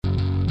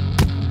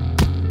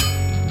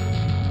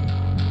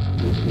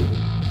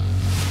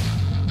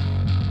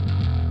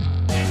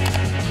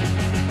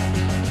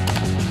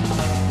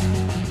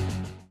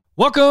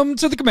Welcome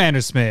to the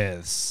Commander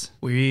Smiths.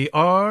 We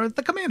are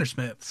the Commander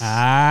Smiths.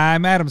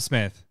 I'm Adam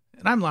Smith.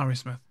 And I'm Lowry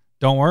Smith.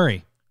 Don't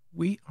worry.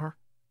 We are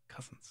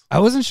cousins. I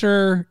wasn't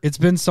sure. It's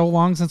been so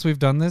long since we've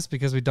done this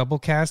because we double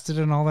casted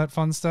and all that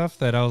fun stuff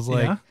that I was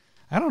like,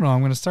 I don't know. I'm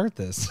going to start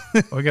this.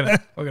 We're gonna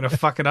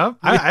fuck it up.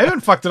 I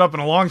haven't fucked it up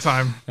in a long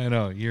time. I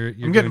know you're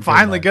I'm getting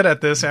finally good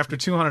at this after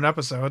 200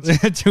 episodes.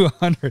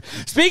 200.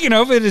 Speaking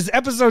of, it is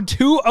episode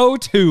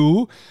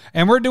 202,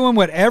 and we're doing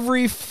what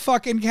every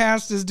fucking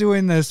cast is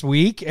doing this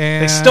week.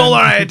 And they stole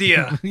our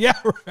idea. Yeah,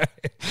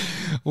 right.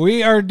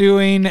 We are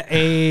doing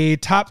a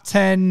top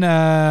 10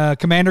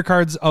 commander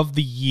cards of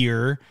the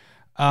year,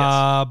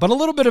 but a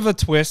little bit of a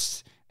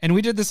twist. And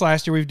we did this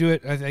last year.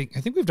 I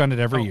think we've done it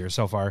every year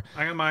so far.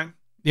 I got mine.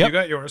 Yep. You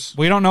got yours.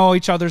 We don't know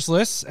each other's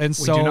lists, and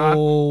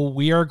so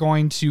we are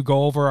going to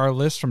go over our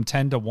list from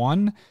 10 to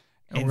 1.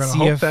 And we're going to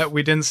hope that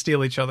we didn't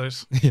steal each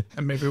other's.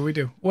 And maybe we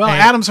do. Well,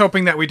 Adam's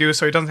hoping that we do,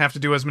 so he doesn't have to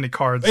do as many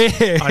cards on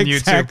YouTube.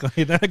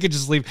 Exactly. Then I could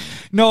just leave.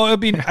 No,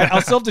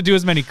 I'll still have to do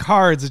as many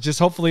cards. It's just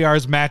hopefully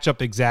ours match up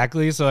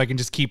exactly, so I can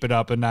just keep it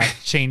up and not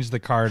change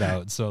the card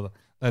out. So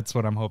that's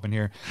what I'm hoping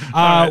here.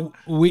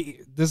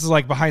 This is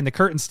like behind the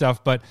curtain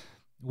stuff, but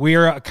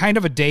we're kind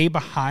of a day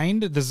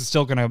behind. This is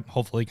still going to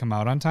hopefully come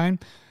out on time.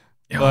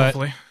 Yeah, but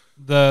hopefully.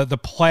 The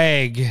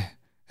plague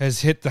has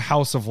hit the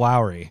House of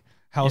Lowry.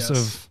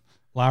 Of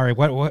Lowry.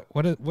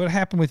 What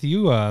happened with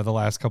you the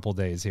last couple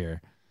days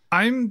here?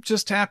 I'm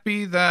just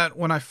happy that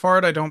when I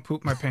fart, I don't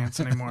poop my pants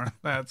anymore.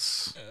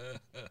 That's...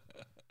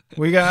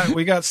 We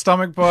got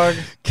stomach bug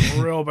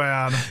real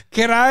bad.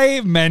 Can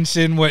I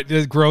mention what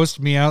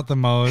grossed me out the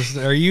most?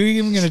 Are you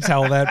even going to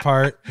tell that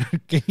part?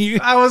 Can you?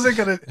 I wasn't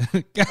going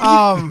to.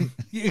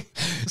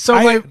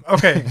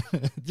 Okay.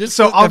 Just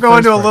so I'll go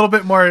into a little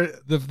bit more.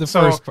 The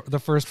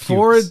first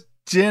for pukes.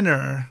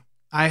 dinner,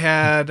 I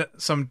had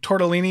some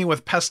tortellini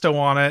with pesto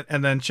on it,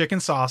 and then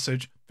chicken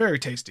sausage. Very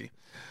tasty.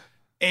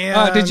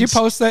 And did you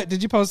post that?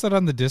 Did you post that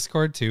on the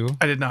Discord too?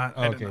 I did not.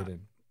 I did not.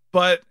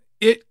 But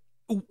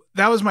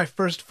that was my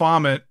first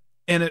vomit,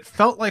 and it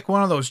felt like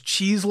one of those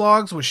cheese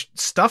logs with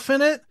stuff in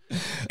it,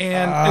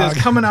 and it was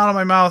coming out of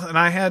my mouth, and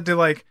I had to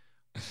like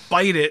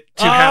bite it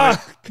to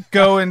have it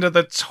go into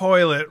the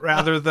toilet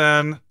rather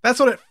than... That's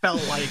what it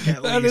felt like,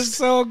 at least. That is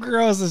so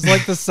gross. It's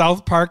like the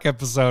South Park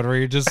episode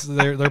where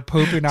they're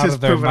pooping out of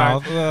their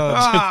mouth.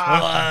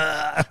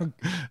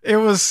 It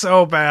was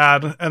so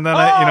bad. And then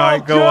I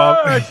go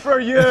up for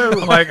you.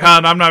 I'm like,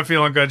 hon, I'm not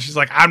feeling good. She's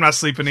like, I'm not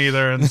sleeping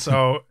either. And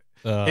so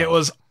it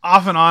was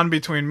off and on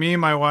between me,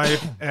 my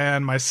wife,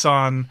 and my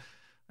son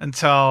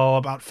until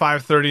about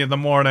 5:30 in the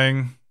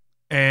morning.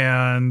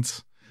 And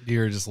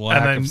you're just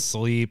lack of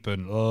sleep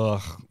and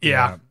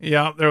Yeah,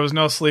 there was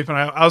no sleep. And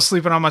I was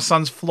sleeping on my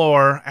son's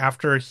floor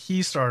after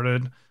he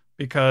started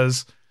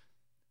because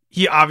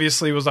he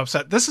obviously was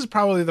upset. This is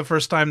probably the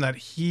first time that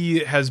he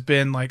has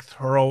been like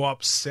throw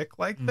up sick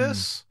like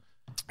this.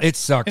 It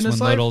sucks when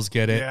littles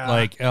get it. Yeah.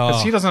 Like,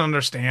 because he doesn't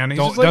understand. He's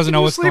just like, doesn't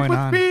know what's sleep going with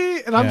on.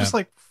 Me? And I'm just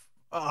like,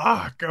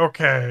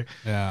 okay.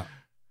 Yeah.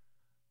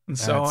 And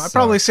so I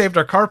probably saved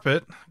our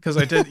carpet because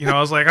I did, I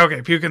was like,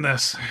 okay, puke in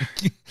this.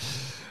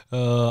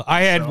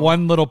 I had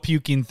one little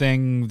puking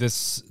thing.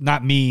 This,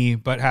 not me,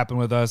 but happened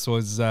with us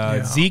was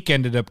Zeke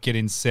ended up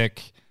getting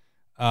sick.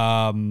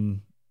 After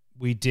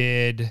we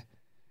did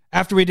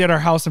our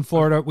house in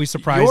Florida, we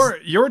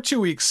surprised your 2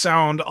 weeks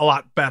sound a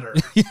lot better.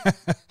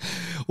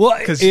 Well,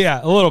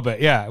 a little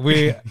bit.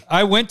 Yeah.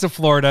 I went to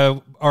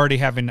Florida already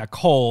having a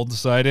cold,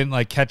 so I didn't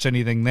like catch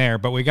anything there,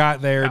 but we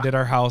got there, did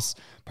our house.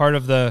 Part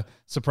of the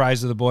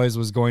surprise of the boys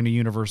was going to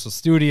Universal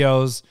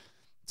Studios.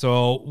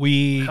 So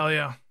we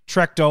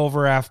trekked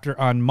over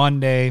on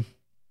Monday,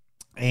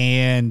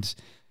 and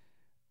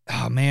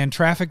oh man,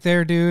 traffic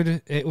there,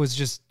 dude. It was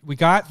just, we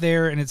got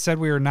there and it said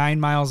we were 9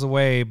 miles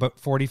away, but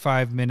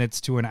 45 minutes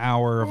to an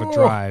hour of a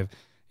drive.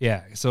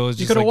 Yeah. So it was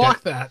just, you could have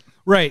walked that.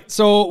 Right.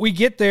 So we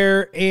get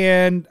there,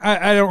 and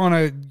I don't want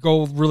to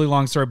go really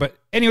long story, but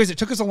anyways, it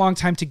took us a long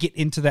time to get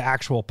into the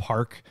actual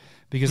park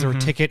because there were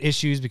ticket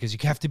issues, because you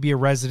have to be a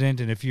resident.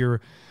 And if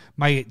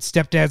my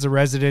stepdad's a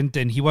resident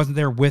and he wasn't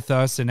there with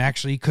us, and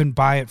actually he couldn't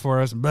buy it for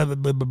us, blah, blah,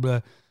 blah, blah,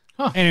 blah.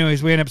 Huh.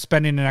 Anyways, we ended up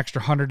spending an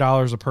extra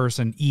 $100 a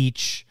person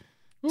each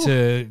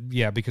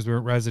because we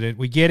weren't resident.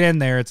 We get in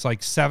there. It's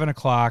like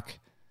 7:00.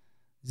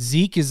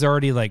 Zeke is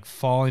already like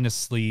falling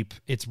asleep.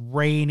 It's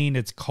raining.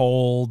 It's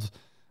cold.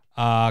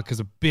 Because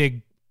a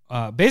big,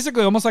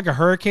 basically almost like a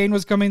hurricane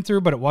was coming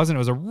through, but it wasn't. It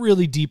was a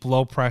really deep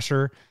low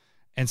pressure.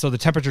 And so the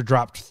temperature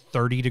dropped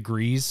 30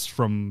 degrees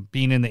from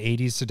being in the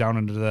 80s to down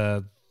into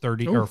the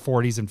 30 or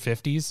 40s and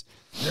 50s.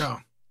 Yeah.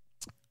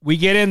 We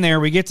get in there.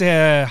 We get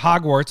to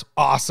Hogwarts.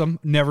 Awesome.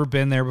 Never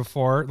been there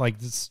before. Like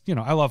this,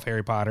 I love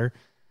Harry Potter.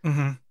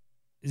 Mm-hmm.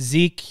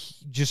 Zeke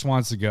just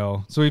wants to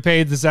go. So we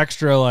paid this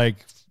extra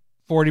like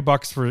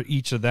 $40 for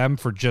each of them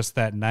for just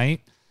that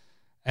night.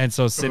 And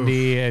so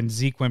Cindy and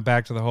Zeke went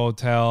back to the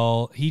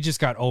hotel. He just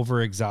got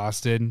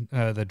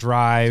overexhausted, the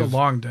drive. It's a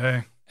long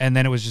day. And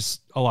then it was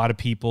just a lot of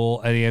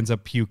people, and he ends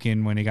up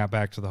puking when he got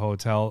back to the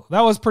hotel.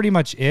 That was pretty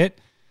much it.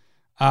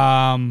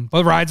 But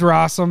the rides were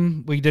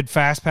awesome. We did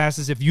fast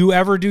passes. If you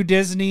ever do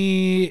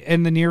Disney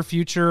in the near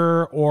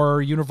future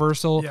or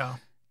Universal,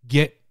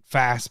 get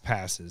fast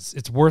passes.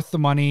 It's worth the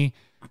money.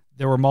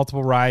 There were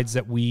multiple rides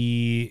that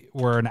we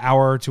were an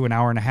hour to an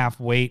hour and a half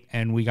wait,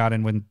 and we got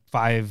in when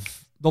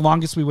the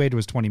longest we waited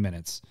was 20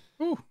 minutes.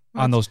 Ooh,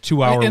 on those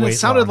 2 hour and wait it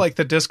sounded long. like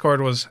the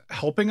Discord was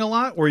helping a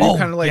lot. Were you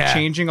kind of like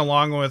changing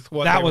along with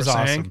what that they was were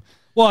awesome. saying?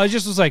 Well, it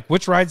just was like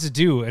which rides to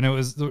do, and it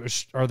was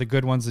are the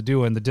good ones to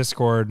do. And the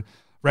Discord,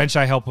 Wrench,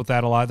 I help with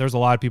that a lot. There's a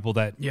lot of people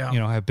that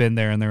have been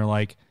there, and they're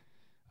like,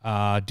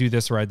 do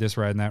this ride,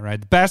 and that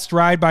ride. The best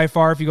ride by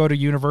far, if you go to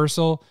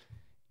Universal,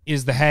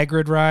 is the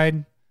Hagrid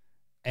ride,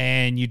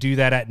 and you do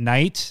that at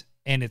night,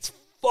 and it's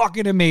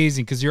fucking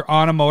amazing because you're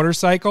on a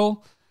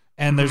motorcycle.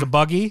 And there's a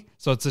buggy,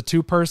 so it's a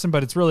 2-person,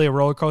 but it's really a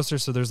roller coaster.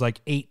 So there's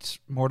like 8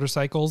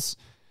 motorcycles,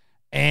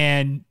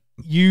 and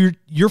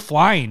you're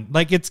flying.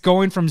 Like it's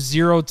going from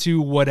 0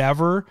 to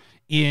whatever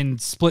in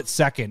split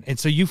second. And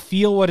so you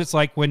feel what it's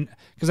like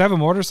because I have a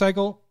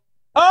motorcycle.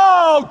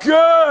 Oh,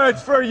 good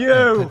for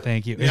you.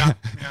 Thank you. Yeah.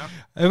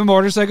 I have a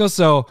motorcycle.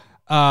 So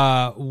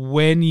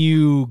when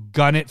you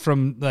gun it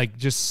from like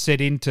just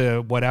sitting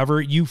to whatever,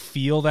 you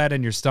feel that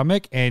in your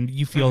stomach, and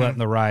you feel that in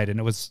the ride.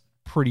 And it was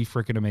pretty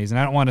freaking amazing.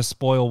 I don't want to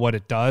spoil what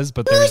it does,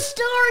 but there's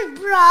story,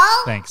 bro.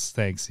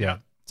 Thanks. Yeah.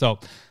 So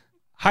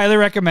highly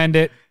recommend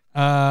it. You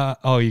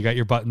got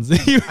your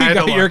buttons. You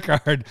got your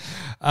card.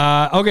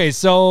 Okay,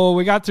 so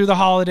we got through the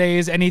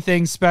holidays.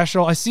 Anything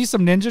special? I see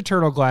some Ninja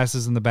Turtle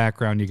glasses in the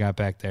background you got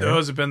back there.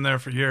 Those have been there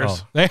for years.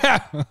 Oh, they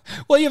have.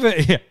 Well,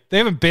 they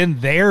haven't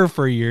been there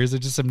for years. I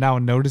just am now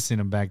noticing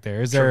them back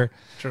there. Is there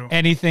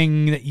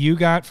anything that you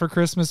got for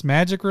Christmas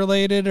Magic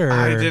related? Or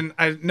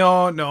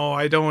No,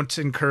 I don't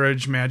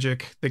encourage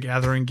Magic the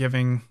Gathering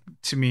giving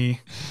to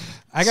me.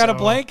 I got a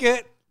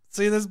blanket.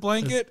 See this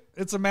blanket?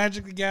 It's a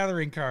Magic the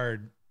Gathering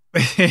card.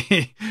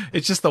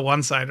 It's just the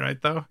one side,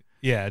 right? Though.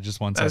 Yeah,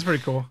 just one side. That's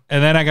pretty cool.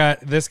 And then I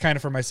got this kind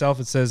of for myself.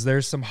 It says,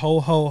 "There's some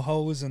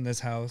ho-ho-hos in this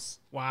house."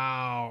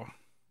 Wow.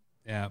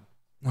 Yeah,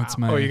 that's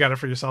my. Oh, you got it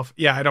for yourself?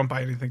 Yeah, I don't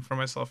buy anything for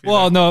myself either.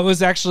 Well, no, it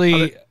was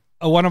actually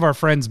one of our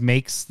friends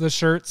makes the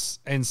shirts,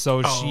 and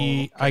so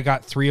I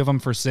got 3 of them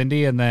for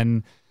Cindy, and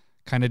then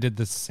kind of did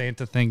the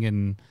Santa thing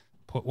and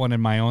put one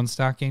in my own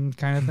stocking,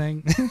 kind of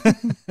thing.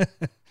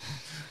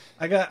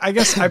 I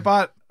guess I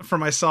bought for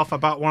myself. I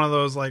bought one of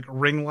those like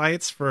ring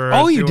lights for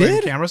you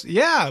did cameras.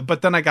 Yeah,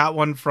 but then I got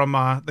one from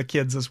the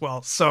kids as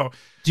well. So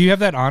do you have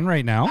that on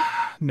right now?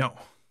 No.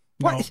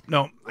 What?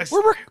 No.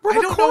 We're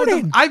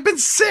recording. I've been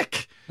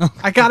sick.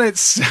 I got it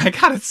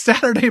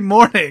Saturday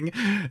morning,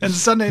 and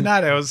Sunday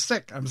night I was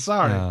sick. I'm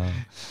sorry. I'm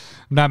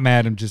not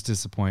mad. I'm just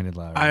disappointed,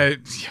 Larry.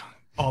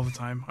 All the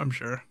time. I'm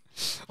sure.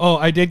 Oh,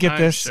 I did get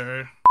this.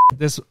 Sure.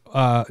 This.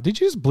 Did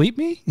you just bleep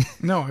me?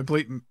 No, I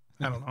bleep.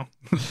 I don't know.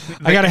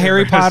 I got a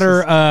Harry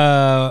Potter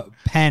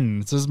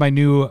pen. This is my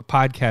new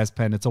podcast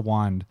pen. It's a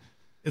wand.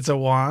 It's a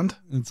wand?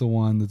 It's a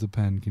wand. It's a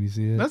pen. Can you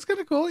see it? That's kind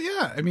of cool.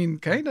 Yeah. I mean,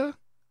 kind of.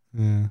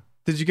 Yeah.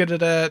 Did you get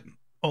it at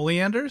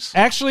Oleander's?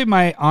 Actually,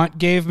 my aunt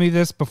gave me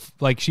this.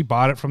 She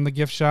bought it from the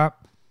gift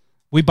shop.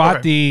 We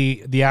bought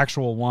the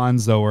actual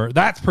wands, though.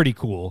 That's pretty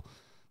cool.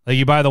 Like,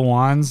 you buy the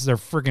wands. They're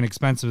freaking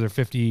expensive. They're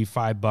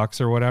 $55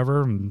 or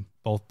whatever. And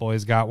both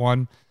boys got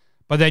one.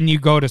 But then you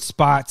go to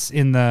spots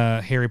in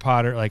the Harry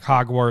Potter, like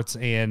Hogwarts,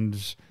 and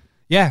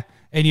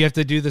you have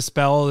to do the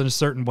spell in a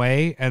certain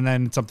way, and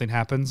then something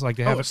happens. Like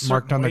they have it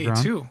marked on the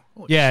ground. Too.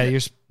 Yeah,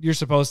 you're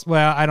supposed.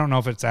 Well, I don't know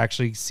if it's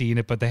actually seeing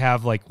it, but they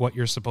have like what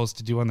you're supposed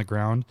to do on the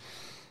ground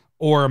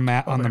or a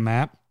map on the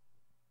map,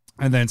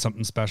 and then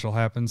something special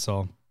happens.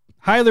 So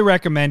highly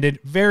recommended.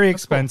 Very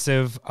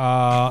expensive.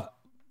 Cool.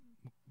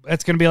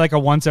 It's going to be like a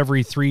once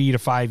every 3 to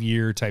 5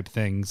 year type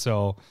thing.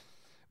 So.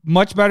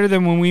 Much better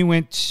than when we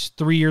went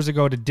 3 years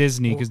ago to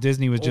Disney, because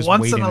Disney was just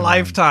once in a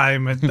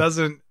lifetime. It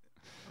doesn't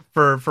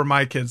for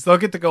my kids. They'll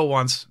get to go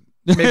once,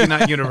 maybe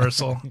not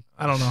Universal.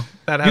 I don't know.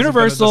 That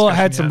Universal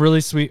had some really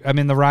sweet. I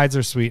mean, the rides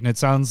are sweet, and it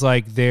sounds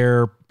like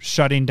they're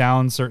shutting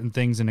down certain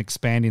things and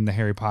expanding the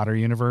Harry Potter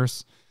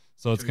universe.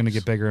 So it's going to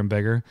get bigger and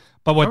bigger.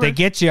 But what they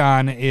get you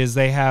on is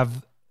they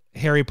have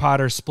Harry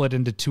Potter split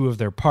into 2 of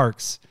their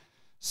parks,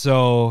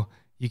 so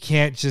you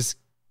can't just.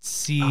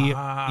 You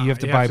have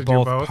to buy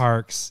both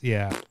parks.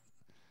 Yeah.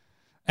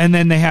 And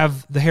then they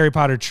have the Harry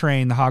Potter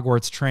train, the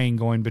Hogwarts train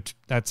going, but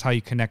that's how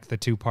you connect the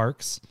 2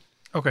 parks.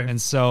 Okay.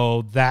 And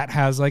so that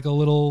has like a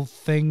little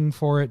thing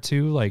for it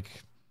too. Like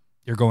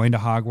you're going to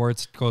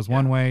Hogwarts, it goes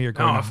one way. You're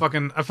going. I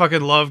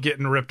fucking love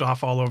getting ripped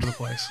off all over the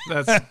place.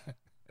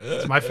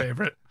 That's my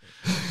favorite.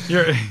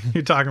 You're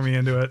talking me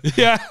into it.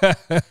 Yeah.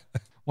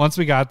 Once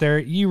we got there,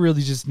 you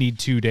really just need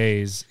 2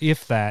 days.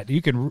 If that,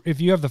 if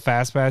you have the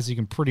fast pass, you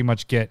can pretty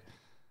much get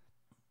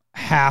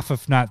half,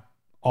 if not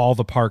all,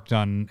 the park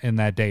done in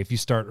that day if you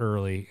start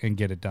early and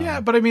get it done. Yeah,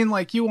 but I mean,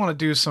 like, you want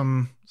to do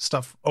some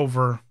stuff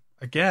over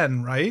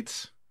again,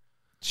 right?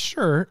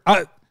 Sure.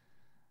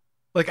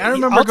 Like, I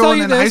remember I'll tell going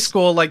you in high this.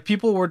 school, like,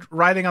 people were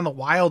riding on the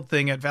Wild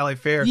thing at Valley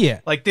Fair. Yeah.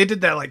 Like, they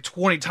did that like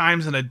 20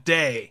 times in a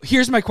day.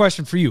 Here's my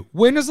question for you.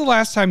 When was the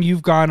last time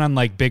you've gone on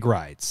like big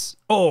rides?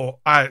 Oh,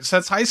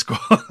 since high school.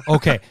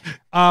 Okay.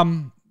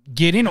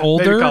 Getting Maybe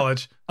older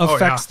college.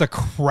 affects the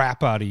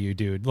crap out of you,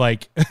 dude.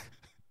 Like,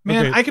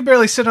 Man, okay. I can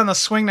barely sit on the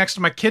swing next to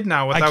my kid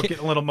now without can't-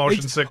 getting a little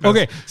motion sickness.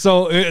 Okay,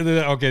 so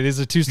these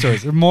are two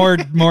stories.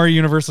 More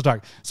universal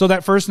talk. So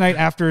that first night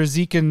after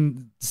Zeke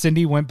and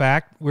Cindy went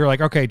back, we were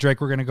like, okay,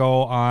 Drake, we're gonna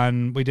go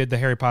on. We did the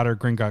Harry Potter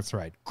Gringotts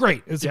ride.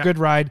 Great, it's a good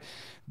ride.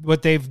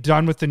 What they've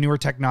done with the newer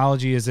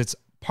technology is it's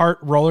part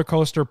roller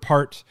coaster,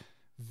 part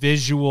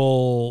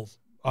visual.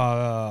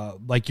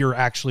 Like you're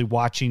actually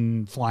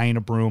watching flying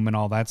a broom and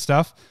all that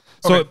stuff.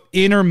 So Okay.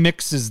 it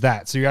intermixes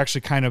that. So you're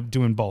actually kind of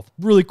doing both.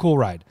 Really cool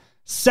ride.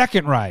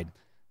 Second ride,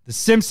 the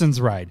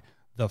Simpsons ride,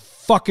 the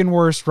fucking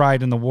worst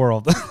ride in the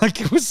world. Like,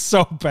 it was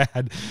so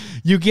bad.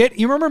 You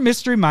remember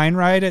Mystery Mine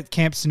ride at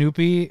Camp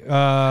Snoopy,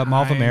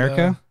 Mall of Kinda.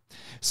 America?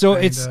 So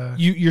Kinda. it's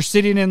you're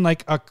sitting in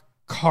like a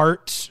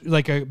cart,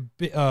 like a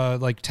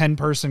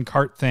 10-person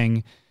cart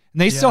thing,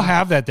 and they still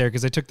have that there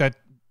because I took that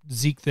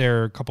Zeke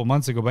there a couple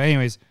months ago. But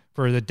anyways,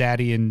 for the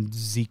Daddy and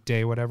Zeke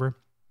Day, whatever.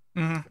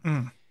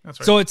 Mm-hmm. That's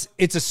right. So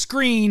it's a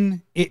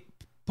screen. It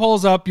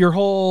pulls up, your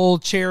whole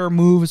chair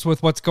moves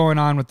with what's going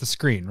on with the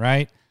screen,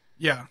 right?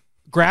 Yeah.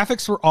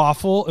 Graphics were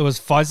awful. It was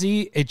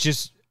fuzzy. It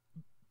just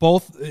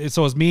so it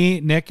was me,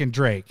 Nick, and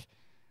Drake.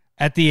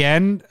 At the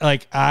end,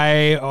 like,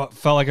 I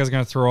felt like I was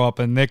going to throw up,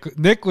 and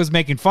Nick was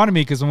making fun of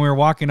me because when we were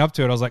walking up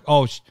to it, I was like,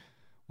 oh,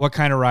 what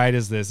kind of ride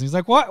is this? And he's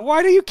like, what?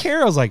 Why do you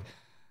care? I was like,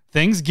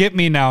 things get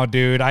me now,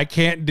 dude. I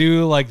can't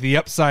do like the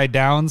upside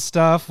down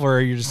stuff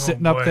where you're just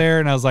sitting up boy. there.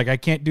 And I was like, I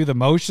can't do the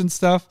motion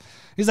stuff.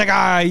 He's like,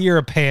 you're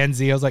a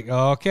pansy. I was like,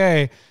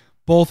 okay.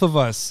 Both of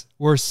us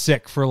were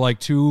sick for like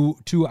two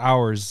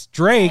hours.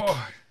 Drake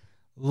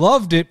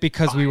loved it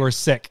because we were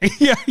sick.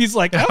 Yeah, he's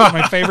like, that was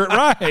my favorite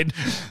ride.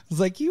 I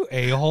was like, you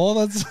a-hole.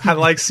 That's I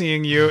like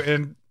seeing you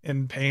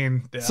in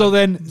pain. Dad. So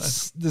then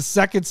the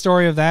second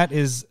story of that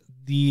is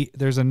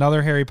there's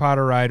another Harry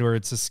Potter ride where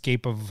it's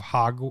Escape of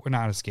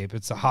not Escape,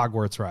 it's a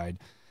Hogwarts ride.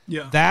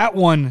 Yeah. That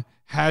one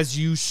has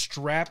you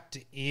strapped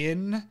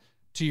in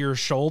to your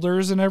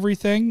shoulders and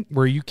everything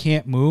where you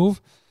can't move.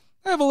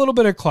 I have a little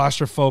bit of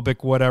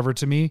claustrophobic whatever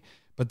to me,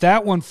 but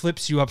that one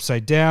flips you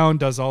upside down,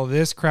 does all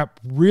this crap,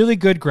 really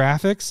good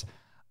graphics.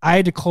 I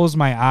had to close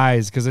my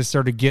eyes because I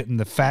started getting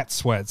the fat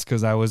sweats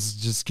because I was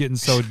just getting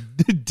so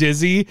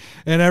dizzy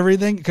and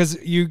everything. Because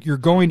you're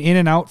going in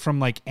and out from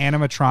like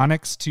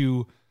animatronics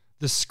to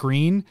the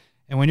screen.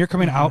 And when you're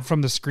coming out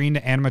from the screen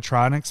to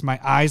animatronics, my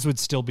eyes would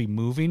still be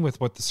moving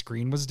with what the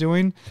screen was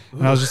doing.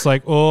 And I was just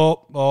like,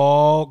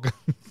 oh.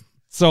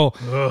 So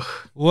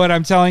what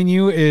I'm telling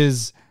you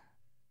is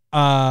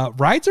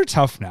rides are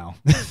tough now.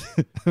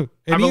 I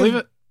believe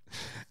it.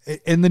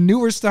 And the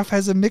newer stuff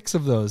has a mix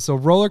of those. So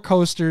roller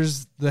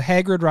coasters, the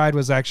Hagrid ride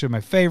was actually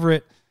my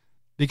favorite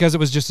because it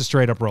was just a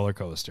straight up roller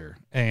coaster.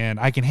 And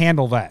I can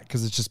handle that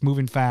because it's just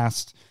moving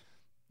fast.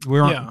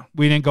 We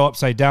didn't go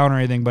upside down or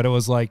anything, but it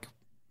was like,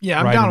 yeah,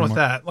 I'm riding down with more.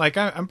 that. Like,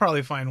 I'm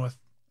probably fine with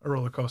a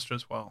roller coaster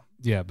as well.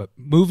 yeah, but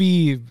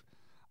movie,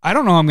 I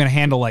don't know how I'm going to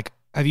handle, like,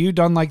 have you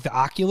done like the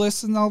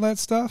Oculus and all that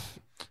stuff?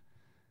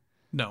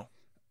 No,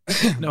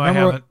 I Remember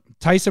haven't.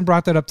 Tyson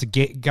brought that up to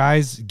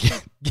guys.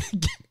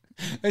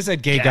 I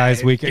said gay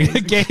guys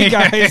weekend. Gay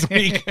guys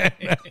weekend.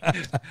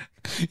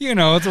 You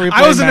know, it's where we I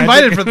play wasn't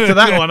Magic. invited to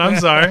that one. I'm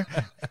sorry.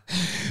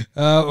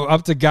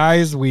 Up to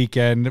guys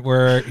weekend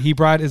where he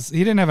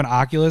didn't have an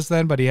Oculus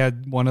then, but he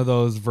had one of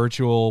those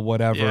virtual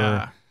whatever.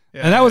 Yeah.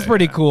 And that was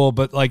pretty cool.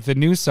 But like the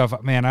new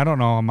stuff, man, I don't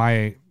know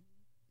my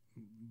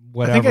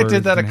whatever. I think I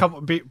did that a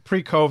couple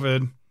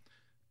pre-COVID,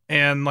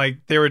 and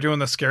like they were doing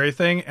the scary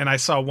thing, and I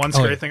saw one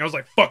scary thing. I was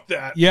like, "Fuck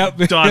that!" Yep.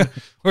 Done.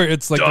 Where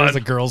it's like Done. there's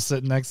a girl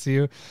sitting next to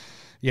you.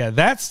 Yeah,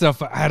 that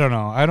stuff, I don't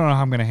know. I don't know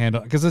how I'm going to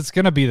handle it because it's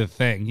going to be the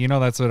thing. You know,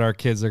 that's what our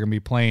kids are going to be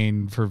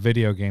playing for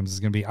video games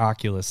is going to be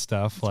Oculus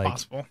stuff. It's like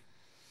possible.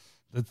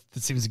 that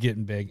seems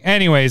getting big.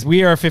 Anyways,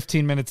 we are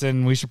 15 minutes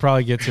in. We should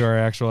probably get to our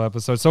actual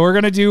episode. So we're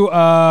going to do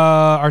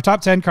our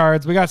top 10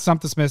 cards. We got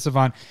Stump the Submissive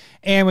on,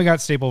 and we got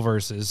Staple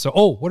Versus. So,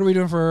 what are we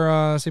doing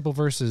for Staple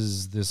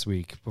Versus this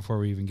week before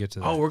we even get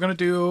to that? Oh, we're gonna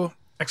do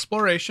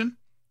exploration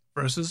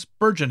versus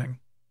burgeoning.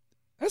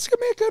 That's going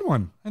to be a good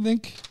one, I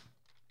think.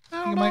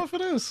 I don't know if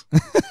it is.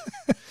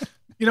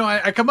 You know,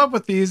 I come up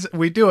with these,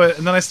 we do it,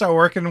 and then I start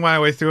working my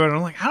way through it, and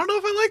I'm like, I don't know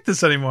if I like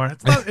this anymore.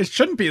 It's not. It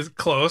shouldn't be as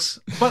close.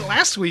 But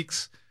last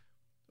week's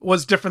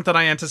was different than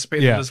I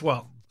anticipated as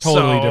well.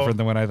 Totally different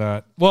than what I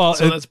thought. Well,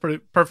 so that's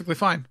perfectly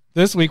fine.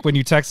 This week when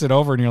you texted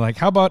over and you're like,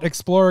 how about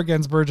explore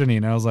against burgeoning?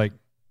 And I was like,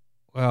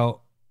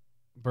 well,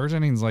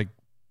 burgeoning's like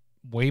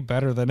way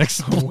better than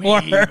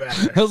explore. Way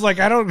better. I was like,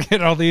 I don't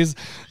get all these.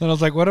 And I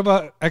was like, what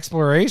about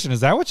exploration?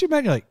 Is that what you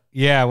meant? You're like,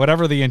 yeah,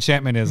 whatever the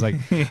enchantment is. Like,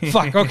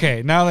 fuck,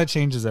 okay, now that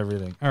changes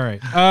everything. All right.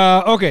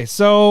 Okay,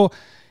 so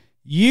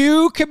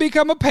you can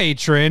become a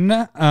patron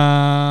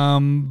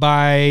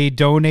by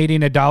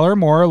donating $1 or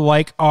more,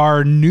 like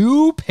our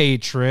new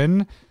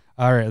patron.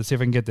 All right, let's see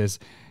if I can get this.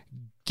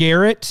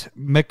 Garrett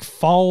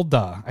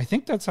McFalda. I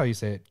think that's how you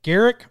say it.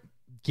 Garrett.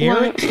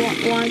 Can't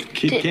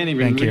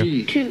even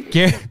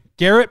read.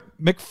 Garrett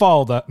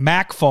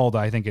McFalda,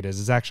 I think it is.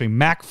 It's actually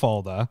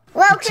McFalda.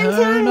 Welcome to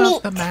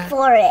the meat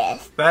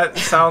forest. That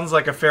sounds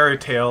like a fairy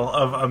tale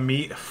of a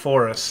meat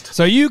forest.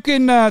 So you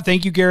can,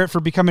 thank you, Garrett,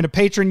 for becoming a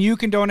patron. You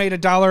can donate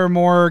 $1 or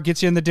more,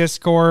 gets you in the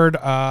Discord,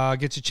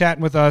 gets you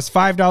chatting with us.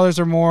 $5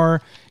 or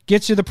more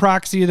gets you the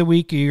proxy of the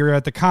week. You're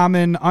at the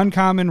common,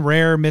 uncommon,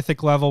 rare,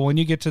 mythic level. When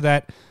you get to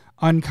that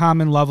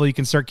uncommon level, you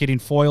can start getting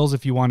foils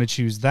if you want to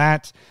choose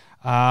that.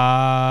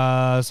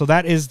 So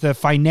that is the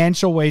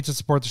financial way to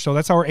support the show.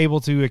 That's how we're able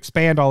to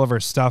expand all of our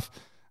stuff.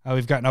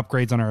 We've gotten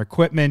upgrades on our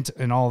equipment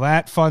and all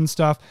that fun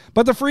stuff.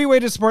 But the free way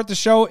to support the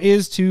show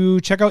is to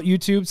check out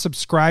YouTube,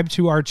 subscribe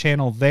to our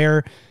channel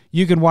there.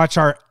 You can watch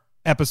our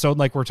episode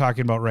like we're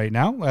talking about right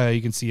now.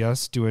 You can see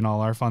us doing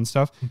all our fun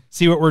stuff.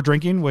 See what we're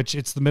drinking, which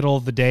it's the middle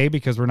of the day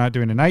because we're not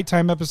doing a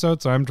nighttime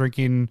episode. So I'm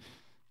drinking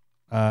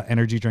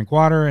energy drink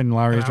water and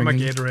Lowry's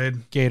drinking a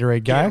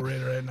Gatorade guy.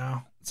 Gatorade right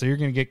now. So you're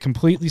going to get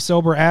completely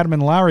sober Adam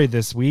and Lowry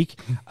this week.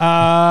 You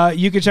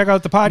can check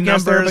out the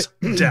podcast. Numbers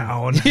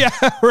down. Yeah,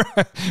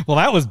 right. Well,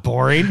 that was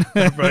boring.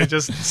 Everybody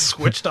just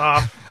switched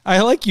off.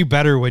 I like you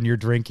better when you're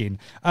drinking.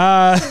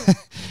 I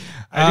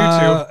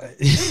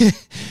do too.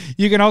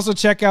 You can also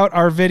check out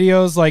our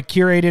videos like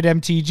Curated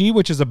MTG,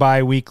 which is a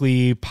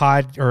bi-weekly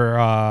pod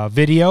or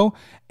video.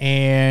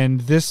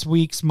 And this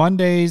week's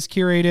Monday's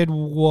Curated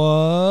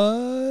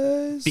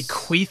was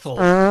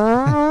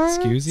Bequeathal.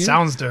 Excuse you.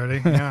 Sounds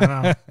dirty.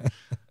 Yeah,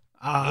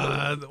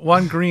 I know.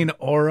 One green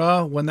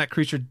aura. When that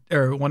creature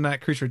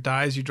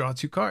dies, you draw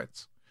 2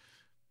 cards.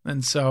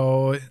 And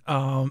so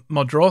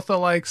Modrotha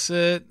likes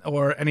it,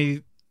 or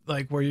any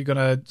like where you're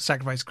gonna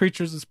sacrifice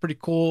creatures is pretty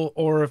cool.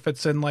 Or if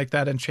it's in like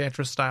that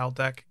Enchantress style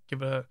deck,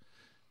 give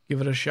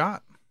it a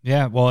shot.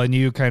 Yeah, well, and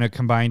you kind of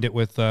combined it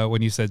with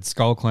when you said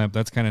Skull Clamp.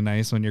 That's kind of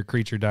nice when your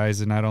creature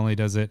dies, and not only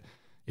does it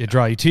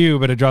draw you 2,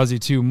 but it draws you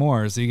 2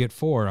 more, so you get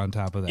 4 on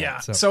top of that. Yeah,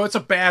 so it's a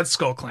bad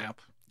Skull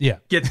Clamp. Yeah,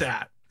 get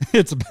that.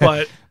 It's a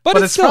bad,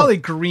 but it's still, probably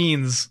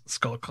Green's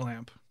Skull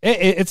Clamp.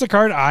 It's a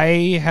card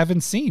I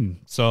haven't seen,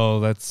 so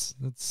that's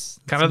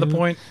kind of the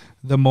point.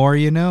 The more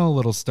you know,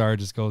 little star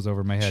just goes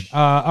over my head.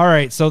 All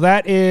right, so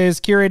that is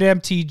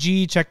Curated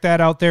MTG. Check that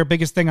out there.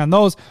 Biggest thing on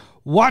those.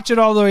 Watch it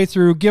all the way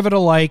through, give it a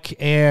like,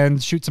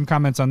 and shoot some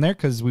comments on there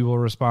because we will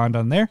respond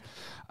on there.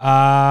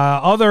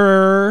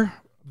 Other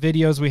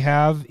videos we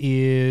have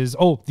is,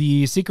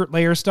 the Secret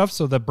Layer stuff.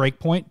 So the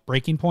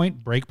breaking point,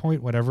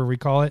 whatever we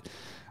call it.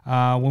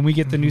 When we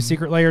get the new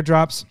Secret Layer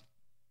drops,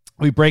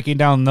 we breaking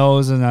down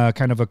those in a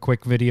kind of a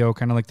quick video,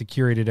 kind of like the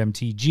Curated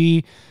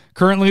MTG.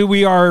 Currently,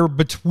 we are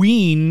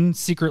between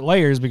Secret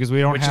Layers because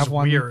we don't have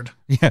one. Weird.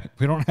 Yeah,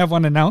 we don't have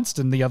one announced,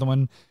 and the other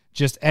one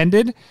just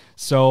ended.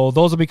 So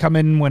those will be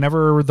coming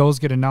whenever those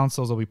get announced.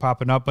 Those will be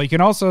popping up. But you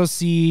can also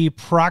see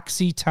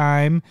Proxy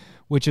Time,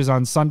 which is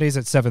on Sundays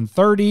at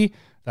 7:30.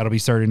 That'll be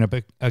starting up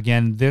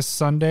again this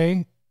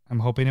Sunday. I'm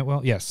hoping it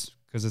will. Yes,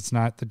 because it's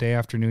not the day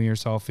after New Year,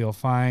 so I'll feel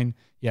fine.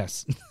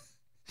 Yes.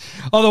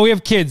 Although we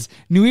have kids,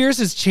 New Year's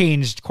has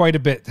changed quite a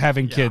bit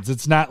having kids.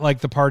 It's not like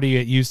the party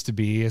it used to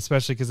be,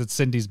 especially because it's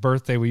Cindy's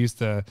birthday. We used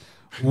to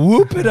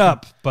whoop it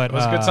up. But it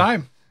was a good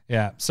time.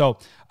 Yeah. So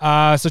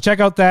check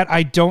out that.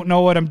 I don't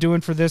know what I'm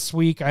doing for this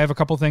week. I have a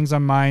couple things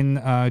on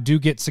mine. Do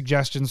get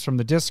suggestions from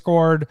the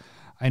Discord.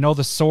 I know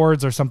the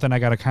swords are something I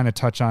got to kind of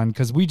touch on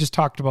because we just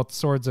talked about the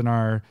swords in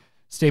our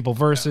staple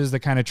verses that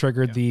kind of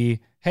triggered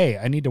hey,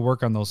 I need to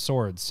work on those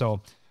swords.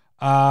 So,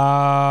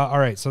 all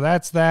right. So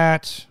that's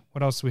that.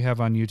 What else do we have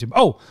on YouTube?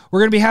 We're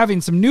going to be having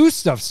some new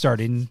stuff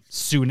starting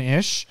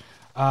soon-ish.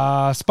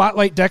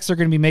 Spotlight decks are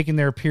going to be making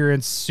their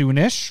appearance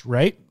soon-ish,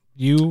 right?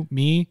 You,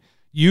 me,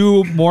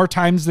 you more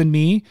times than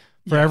me.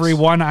 For every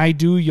one I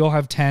do, you'll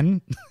have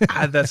 10.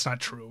 That's not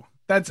true.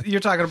 You're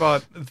talking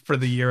about for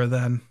the year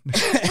then.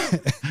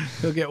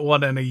 You'll get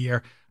one in a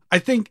year. I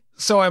think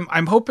so.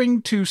 I'm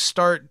hoping to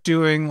start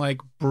doing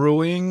like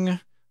brewing.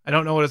 I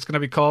don't know what it's going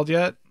to be called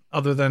yet,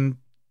 other than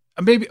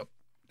maybe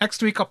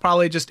next week I'll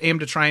probably just aim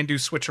to try and do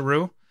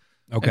switcheroo.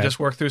 Okay. And just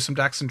work through some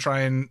decks and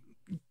try and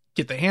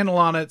get the handle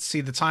on it, see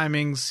the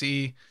timings,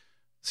 see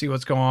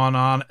what's going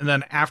on. And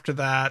then after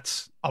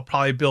that, I'll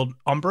probably build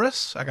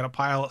Umbrus. I got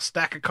a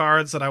stack of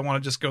cards that I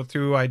want to just go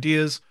through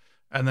ideas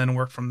and then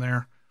work from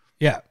there.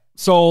 Yeah.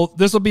 So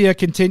this will be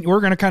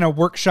we're going to kind of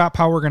workshop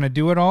how we're going to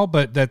do it all,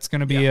 but that's going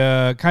to be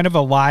a kind of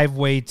a live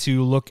way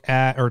to look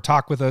at or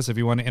talk with us if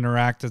you want to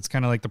interact. It's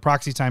kind of like the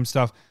Proxy Time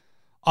stuff.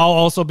 I'll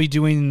also be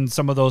doing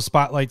some of those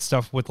spotlight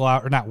stuff with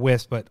Lowry, or not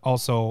with, but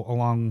also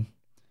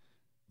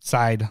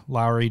alongside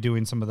Lowry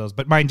doing some of those,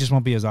 but mine just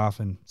won't be as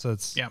often. So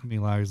it's going to be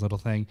Lowry's little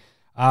thing.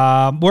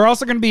 We're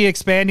also going to be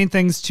expanding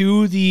things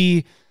to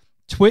the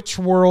Twitch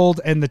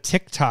world and the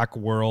TikTok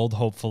world,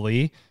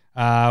 hopefully.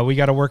 We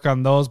got to work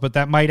on those, but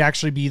that might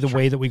actually be the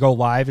way that we go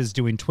live is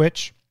doing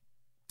Twitch,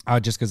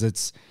 just because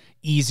it's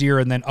easier,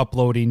 and then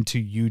uploading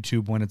to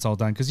YouTube when it's all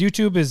done. Because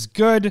YouTube is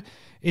good.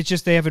 It's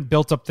just they haven't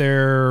built up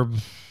their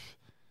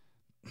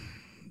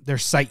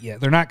site yet.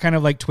 They're not kind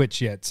of like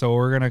Twitch yet. So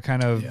we're going to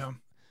kind of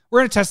we're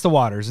going to test the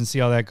waters and see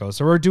how that goes.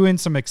 So we're doing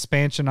some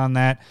expansion on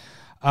that.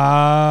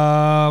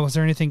 Was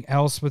there anything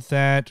else with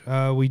that?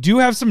 We do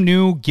have some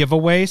new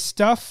giveaway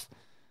stuff.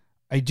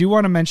 I do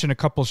want to mention a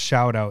couple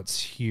shout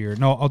outs here.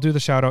 No, I'll do the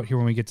shout out here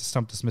when we get to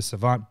Stump the Smith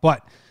Savant.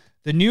 But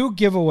the new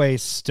giveaway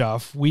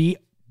stuff, we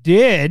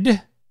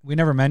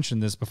never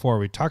mentioned this before.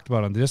 We talked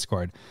about it on the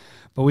Discord.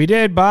 But we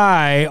did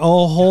buy a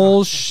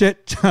whole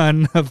shit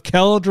ton of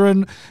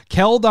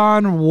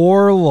Keldon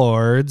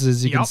Warlords,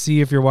 as you can see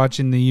if you're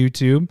watching the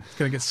YouTube. It's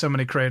going to get so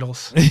many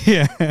cradles.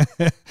 Yeah.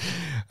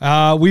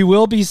 We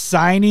will be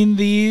signing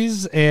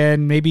these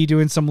and maybe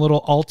doing some little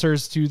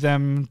altars to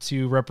them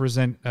to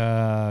represent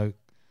Gaia's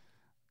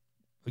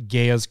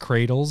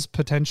cradles,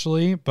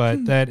 potentially.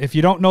 But that if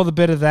you don't know the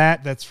bit of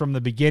that, that's from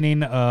the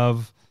beginning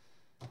of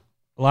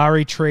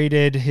Lowry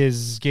traded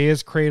his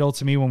Gaia's cradle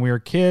to me when we were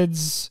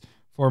kids.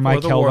 For my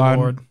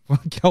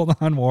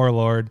Keldon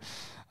Warlord.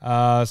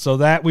 So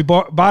that we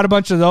bought a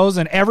bunch of those,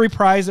 and every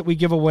prize that we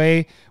give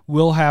away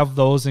will have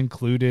those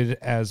included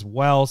as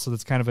well. So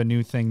that's kind of a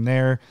new thing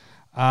there.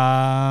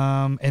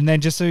 And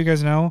then just so you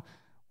guys know,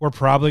 we're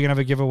probably going to have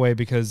a giveaway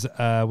because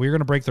we're going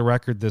to break the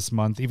record this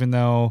month, even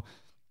though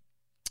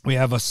we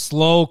have a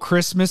slow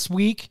Christmas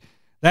week.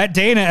 That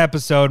Dana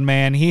episode,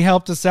 man, he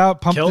helped us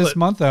out, pumped this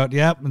month out.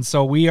 Yep. And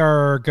so we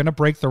are going to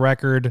break the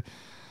record.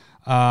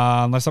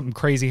 Unless something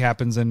crazy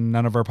happens and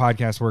none of our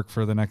podcasts work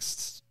for the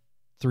next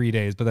 3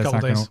 days, but that's not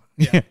going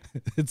to,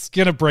 it's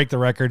going to break the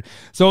record.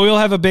 So we'll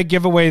have a big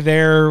giveaway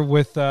there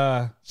with,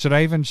 should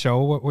I even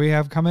show what we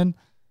have coming?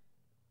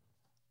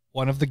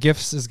 One of the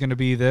gifts is going to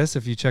be this.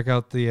 If you check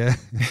out the,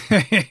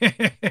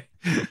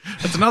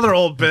 that's another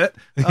old bit,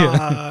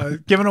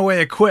 giving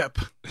away a quip.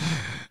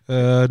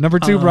 Number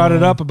 2 brought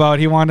it up about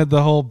he wanted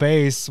the whole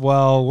base.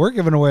 Well, we're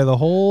giving away the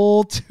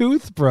whole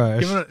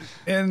toothbrush.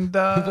 And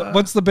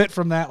what's the bit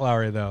from that,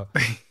 Lowry, though?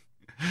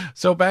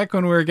 So back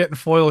when we were getting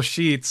foil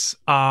sheets,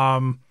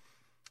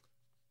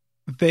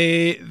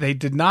 they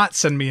did not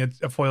send me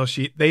a foil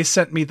sheet. They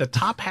sent me the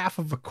top half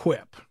of a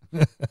quip.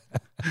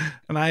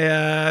 And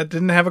I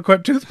didn't have a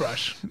quip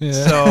toothbrush. Yeah.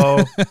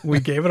 So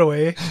we gave it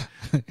away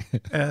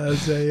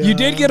as a... You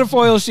did get a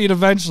foil sheet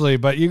eventually,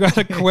 but you got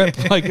a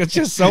quip. Like, it's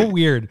just so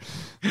weird.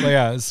 But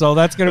yeah, so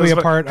that's going to be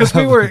a part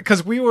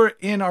because we were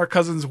in our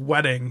cousin's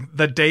wedding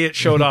the day it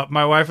showed up.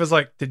 My wife was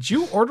like, "Did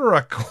you order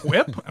a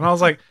quip?" And I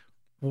was like,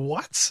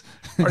 "What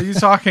are you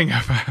talking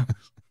about?"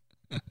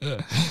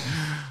 That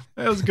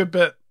was a good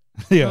bit.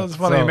 Yeah, that was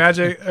funny. So,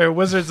 Magic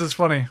Wizards is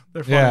funny.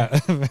 They're funny. Yeah,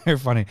 very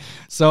funny.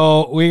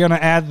 So we're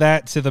gonna add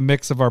that to the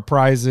mix of our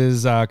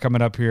prizes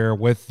coming up here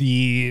with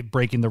the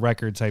breaking the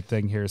record type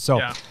thing here. So.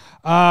 Yeah.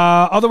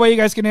 Other way you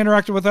guys can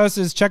interact with us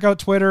is check out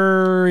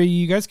Twitter.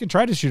 You guys can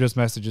try to shoot us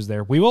messages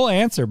there. We will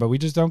answer, but we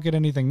just don't get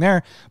anything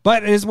there.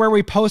 But it is where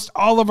we post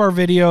all of our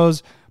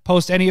videos,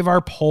 post any of our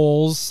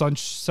polls,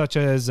 such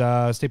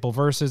as Staple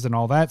Versus and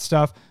all that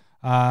stuff.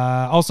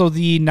 Also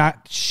the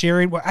not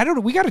sharing. I don't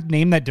know. We got to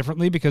name that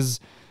differently because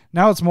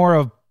now it's more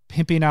of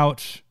pimping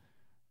out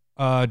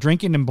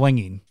drinking and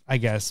blinging, I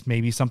guess.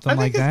 Maybe something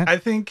like that. I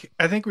think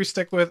we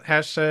stick with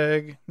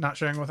hashtag not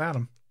sharing with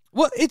Adam.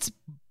 Well, it's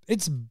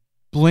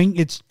bling.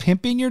 It's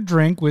pimping your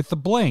drink with the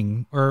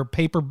bling or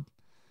paper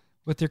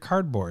with your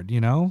cardboard. You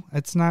know,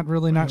 it's not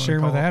really not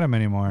sharing with Adam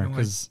anymore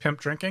because pimp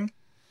drinking.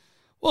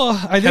 Well,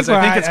 I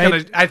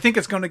think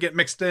it's gonna get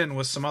mixed in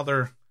with some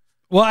other.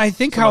 Well, I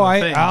think I'll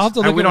have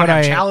to look. We don't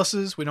have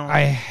chalices. We don't.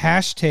 I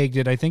hashtagged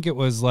it. I think it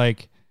was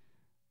like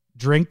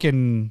drink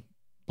and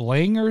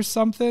bling or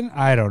something.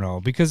 I don't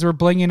know because we're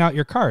blinging out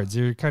your cards.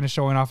 You're kind of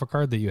showing off a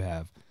card that you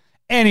have.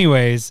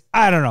 Anyways,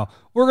 I don't know.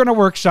 We're gonna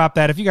workshop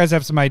that. If you guys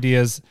have some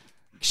ideas,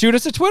 shoot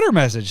us a Twitter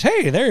message.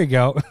 Hey, there you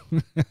go.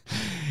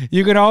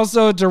 You can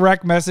also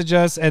direct message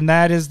us, and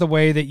that is the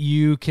way that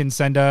you can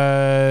send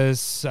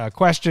us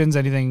questions,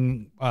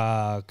 anything,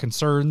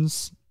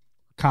 concerns,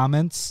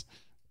 comments,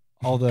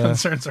 all the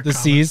concerns or the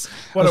C's.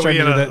 What are we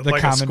in the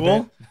comment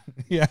school? Bit.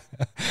 Yeah.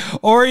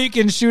 Or you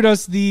can shoot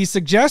us the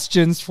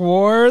suggestions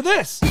for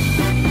this.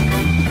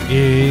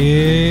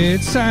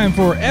 It's time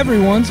for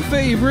everyone's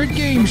favorite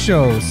game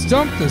show,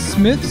 Stump the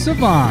Smith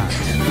Savant.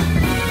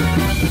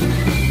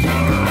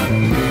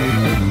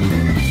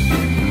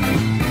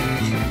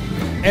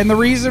 And the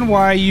reason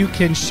why you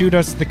can shoot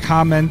us the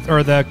comment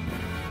or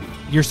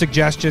your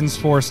suggestions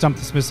for Stump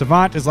the Smith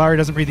Savant is Larry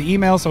doesn't read the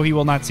email, so he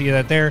will not see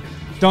that there.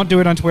 Don't do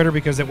it on Twitter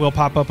because it will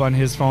pop up on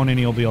his phone and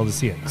he'll be able to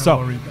see it.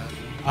 So,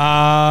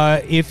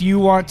 if you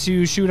want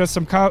to shoot us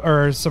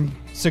some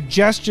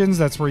suggestions,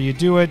 that's where you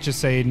do it. Just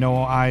say no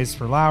eyes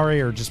for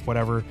Lowry or just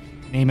whatever.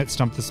 Name it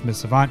Stump the Smith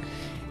Savant.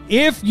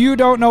 If you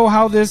don't know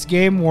how this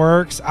game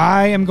works,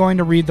 I am going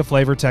to read the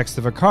flavor text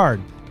of a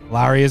card.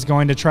 Lowry is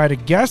going to try to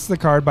guess the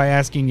card by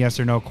asking yes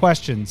or no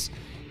questions.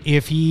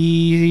 If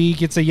he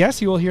gets a yes,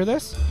 he will hear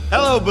this.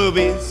 Hello,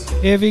 boobies.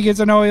 If he gets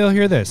a no, he'll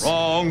hear this.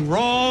 Wrong,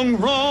 wrong,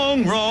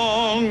 wrong,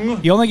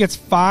 wrong. He only gets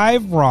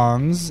 5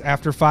 wrongs.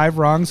 After 5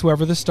 wrongs,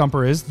 whoever the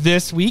stumper is.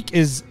 This week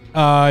is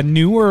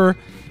newer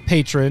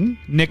patron,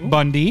 Nick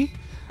Bundy.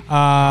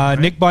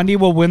 Nick Bundy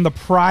will win the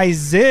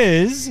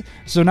prizes.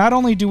 So not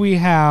only do we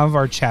have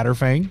our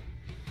Chatterfang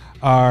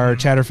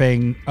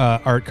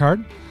art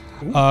card,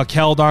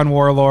 Keldon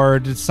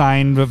Warlord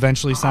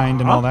eventually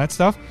signed and all that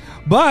stuff.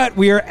 But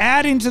we are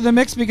adding to the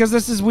mix because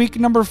this is week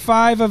number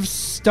 5 of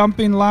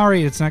Stumping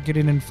Lowry. It's not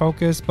getting in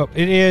focus, but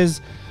it is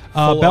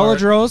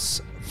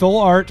Belladros, full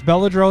art,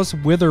 Belladros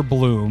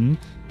Witherbloom.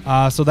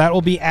 So that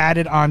will be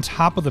added on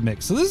top of the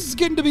mix. So this is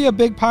getting to be a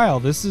big pile.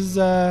 This is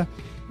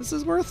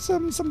worth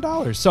some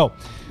dollars. So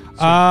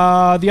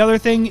the other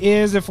thing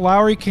is if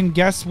Lowry can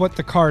guess what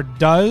the card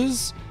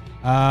does,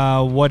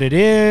 what it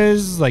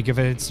is, like if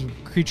it's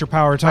creature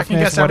power, toughness, I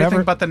can guess whatever,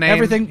 everything but the name.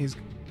 everything,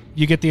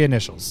 you get the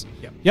initials.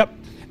 Yep.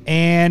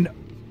 And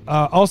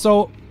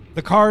also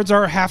the cards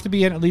have to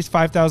be in at least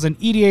 5,000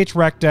 EDH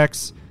rec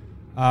decks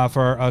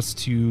for us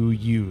to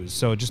use.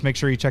 So just make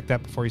sure you check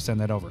that before you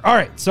send that over. All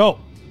right. So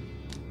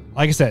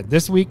like I said,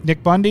 this week,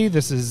 Nick Bundy,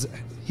 this is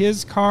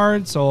his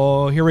card.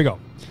 So here we go.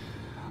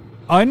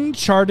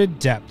 Uncharted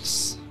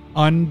Depths,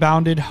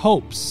 Unbounded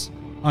Hopes,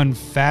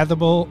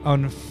 Unfathomable,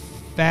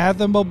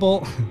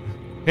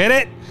 hit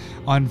it,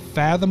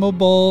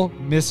 Unfathomable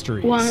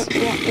Mysteries.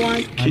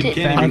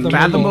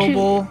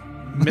 Unfathomable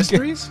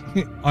Mysteries?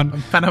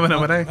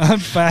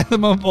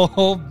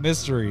 Unfathomable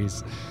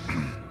Mysteries.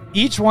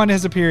 Each one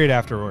has a period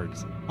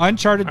afterwards.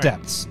 Uncharted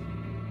Depths,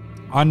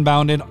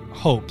 Unbounded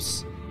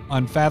Hopes,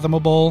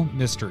 Unfathomable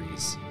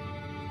Mysteries.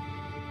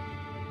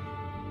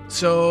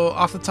 So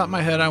off the top of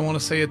my head, I want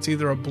to say it's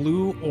either a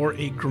blue or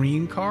a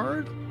green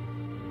card.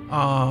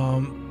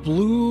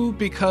 Blue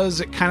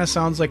because it kind of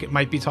sounds like it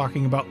might be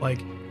talking about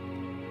like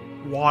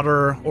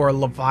water or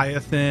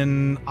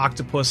Leviathan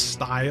octopus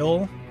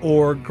style,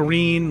 or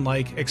green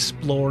like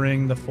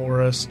exploring the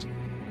forest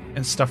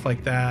and stuff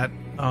like that.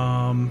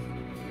 I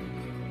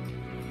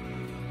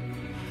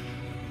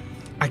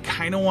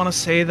kind of want to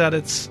say that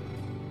it's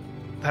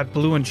that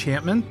blue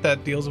enchantment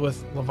that deals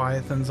with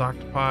Leviathans,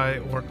 octopi,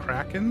 or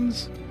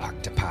krakens.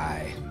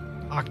 Octopi.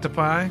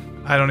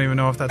 I don't even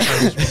know if that's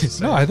how you're supposed to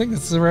say No, I think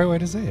that's the right way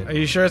to say it. Are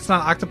you sure it's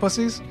not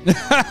octopuses?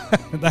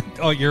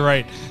 You're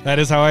right. That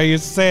is how I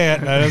used to say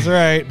it. That is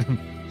right.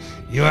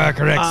 You are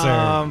correct,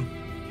 sir.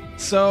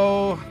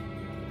 So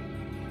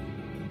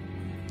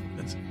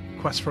it's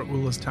Quest for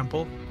Ula's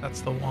Temple.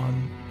 That's the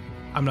one.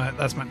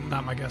 That's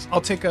not my guess. I'll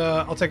take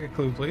a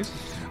clue, please.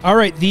 All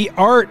right. The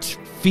art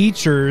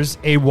features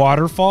a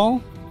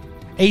waterfall,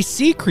 a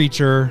sea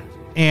creature,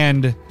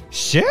 and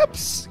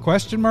ships?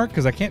 Question mark?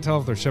 Because I can't tell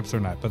if they're ships or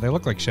not, but they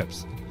look like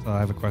ships. So I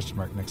have a question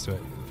mark next to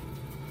it.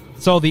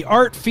 So the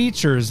art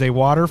features a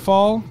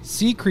waterfall,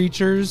 sea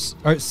creature,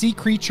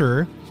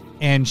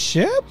 and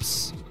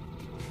ships.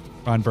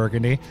 Ron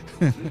Burgundy.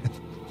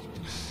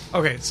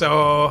 Okay,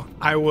 so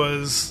I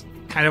was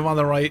kind of on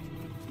the right.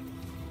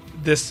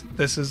 This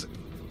is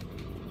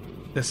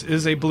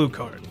a blue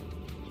card.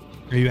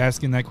 Are you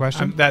asking that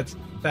question?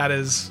 That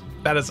is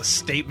a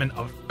statement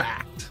of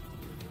fact.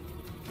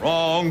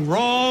 Wrong.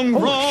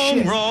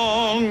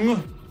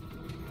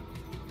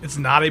 It's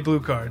not a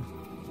blue card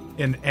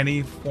in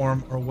any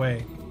form or way.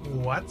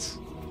 What?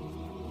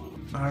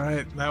 All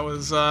right, that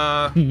was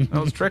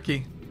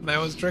tricky. That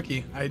was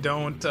tricky. I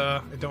don't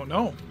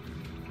know.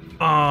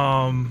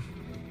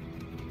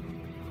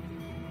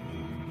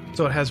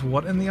 So it has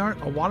what in the art?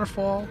 A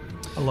waterfall?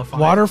 A Leviathan?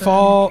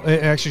 Waterfall.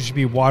 It actually should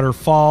be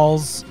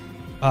waterfalls,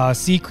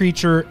 sea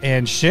creature,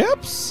 and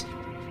ships.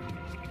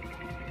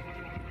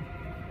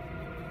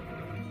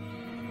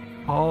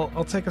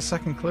 I'll take a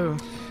second clue.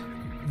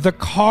 The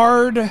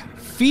card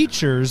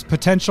features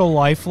potential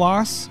life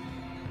loss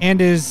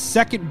and is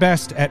second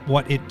best at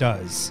what it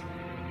does.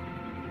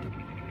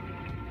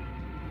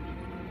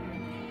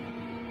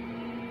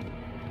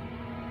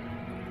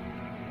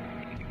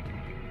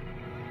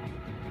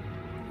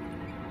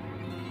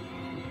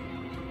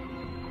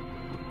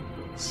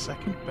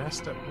 Second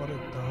best at what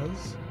it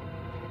does?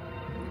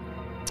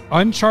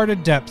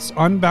 Uncharted Depths,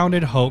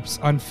 Unbounded Hopes,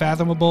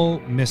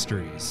 Unfathomable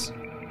Mysteries.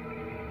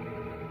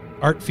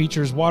 Art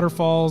features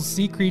waterfalls,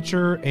 sea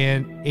creature,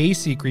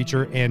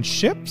 and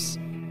ships.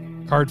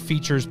 Card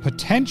features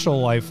potential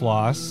life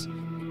loss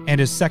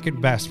and is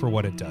second best for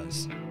what it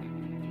does.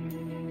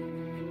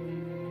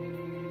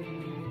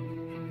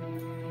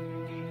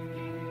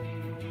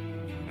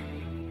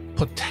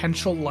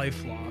 Potential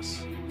life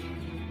loss,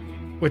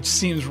 which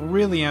seems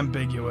really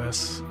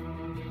ambiguous.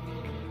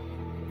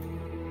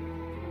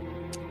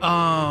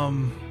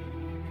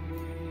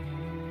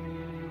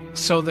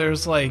 So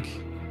there's like...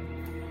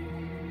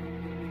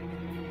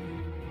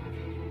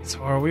 So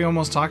are we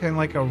almost talking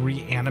like a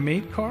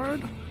reanimate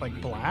card?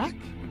 Like black?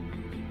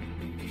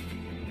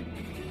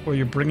 Where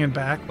you're bringing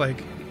back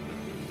like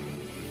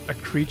a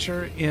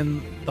creature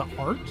in the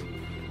art?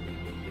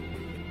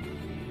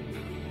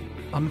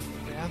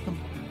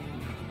 Unfathomable.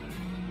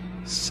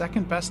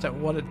 Second best at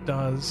what it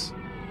does.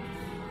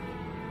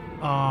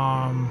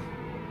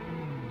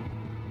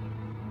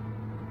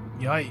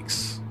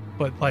 Yikes.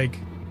 But like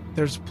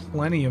there's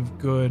plenty of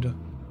good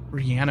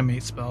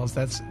reanimate spells.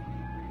 That's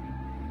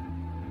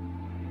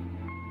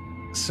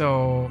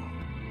so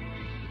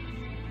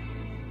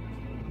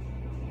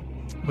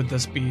Would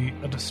this be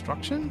a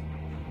destruction?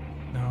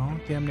 No,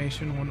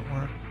 damnation wouldn't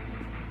work.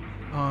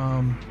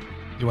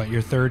 You want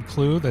your third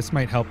clue? This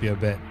might help you a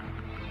bit.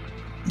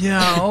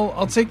 Yeah,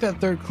 I'll take that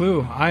third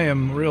clue. I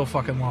am real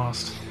fucking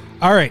lost.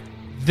 All right.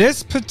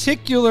 This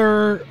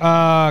particular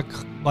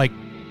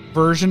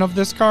version of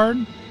this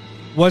card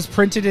was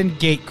printed in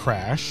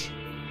Gatecrash,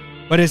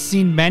 but has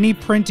seen many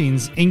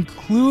printings,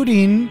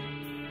 including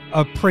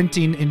a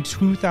printing in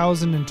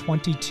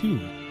 2022.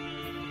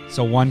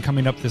 So one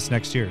coming up this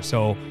next year.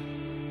 So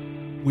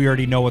we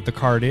already know what the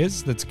card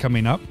is that's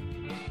coming up.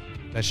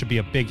 That should be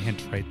a big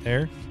hint right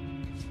there.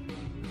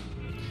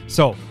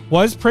 So,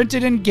 was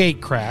printed in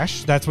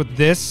Gatecrash. That's what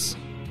this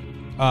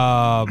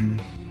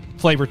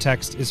flavor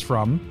text is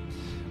from.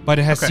 But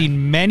it has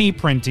seen many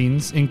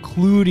printings,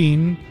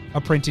 including a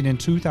printing in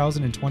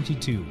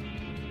 2022.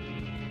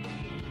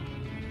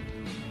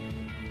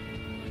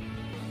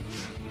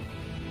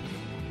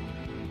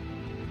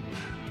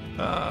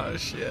 Oh,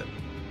 shit.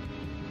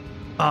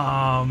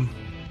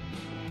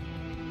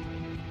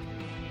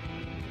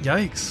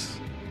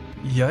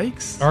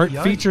 Yikes. Art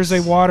features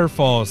a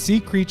waterfall, sea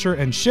creature,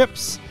 and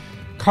ships.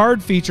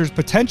 Card features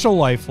potential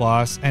life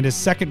loss and is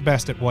second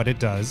best at what it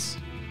does.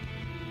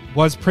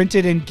 Was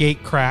printed in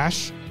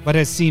Gatecrash, but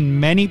has seen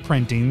many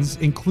printings,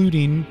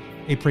 including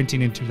a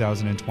printing in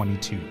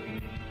 2022.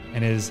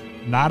 And is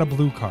not a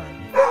blue card.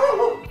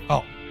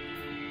 Oh.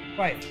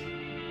 Quiet.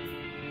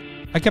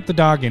 I kept the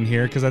dog in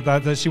here because I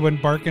thought that she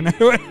wouldn't bark into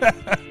it.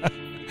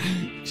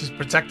 She's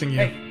protecting you.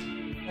 Hey,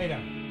 lay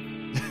down.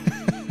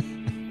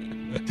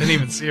 Didn't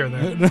even see her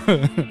there.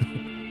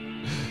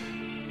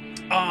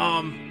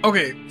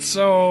 Okay,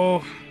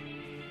 so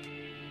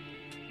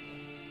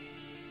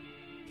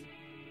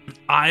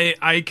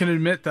I can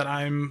admit that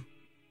I'm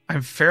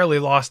fairly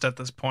lost at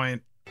this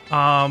point.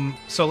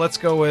 So let's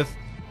go with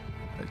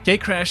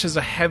Gatecrash is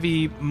a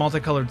heavy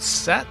multicolored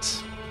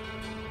set.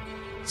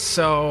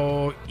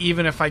 So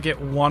even if I get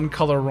one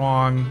color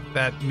wrong,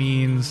 that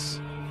means.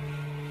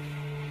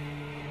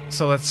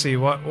 So let's see,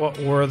 what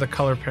were the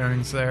color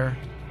pairings there?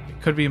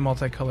 It could be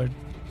multicolored.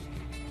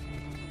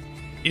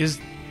 Is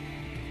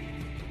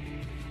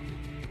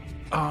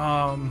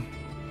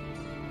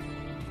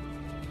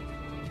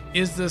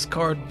this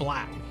card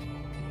black?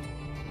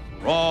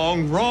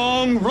 Wrong.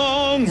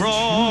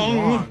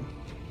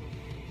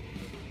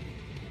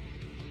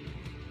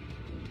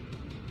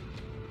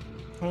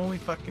 Holy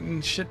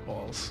fucking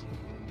shitballs.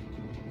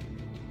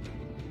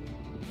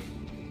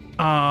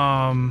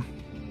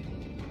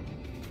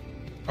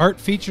 Art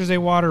features a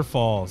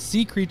waterfall,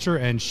 sea creature,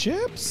 and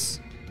ships.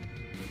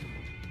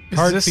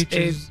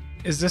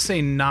 Is this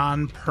a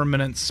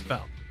non-permanent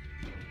spell?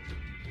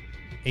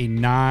 A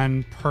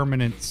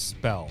non-permanent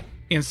spell.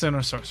 Instant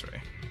or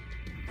sorcery?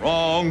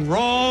 Wrong.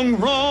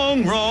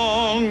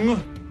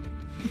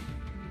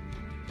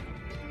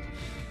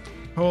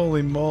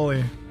 Holy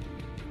moly.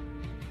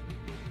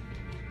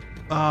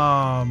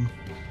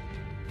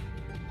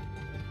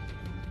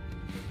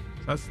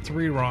 That's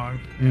 3 wrong.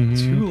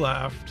 2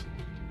 left.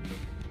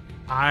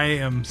 I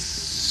am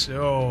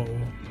so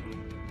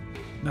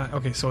not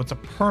okay. So it's a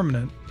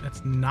permanent.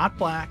 It's not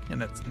black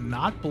and it's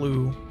not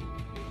blue.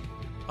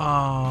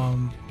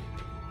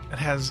 It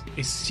has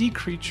a sea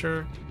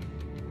creature,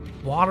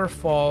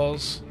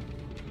 waterfalls,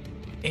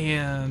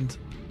 and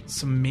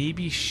some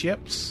maybe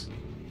ships,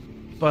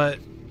 but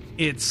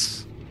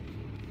it's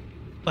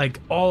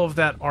like all of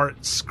that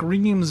art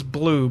screams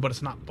blue, but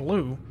it's not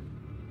blue.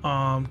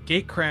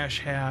 Gatecrash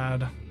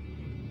had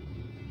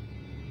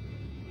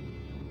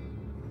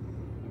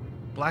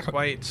black,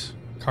 white.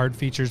 Card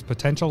features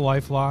potential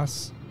life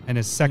loss and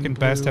is second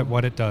best at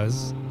what it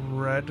does.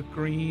 Red,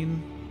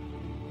 green.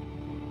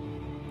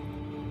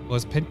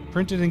 Was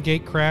printed in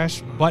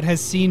Gatecrash, but has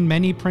seen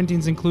many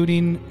printings,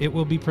 including it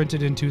will be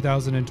printed in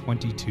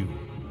 2022.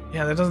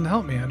 Yeah, that doesn't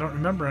help me. I don't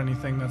remember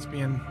anything that's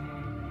being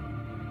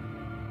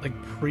like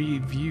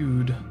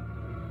previewed.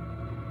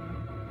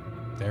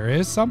 There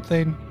is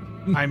something.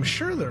 I'm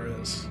sure there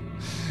is.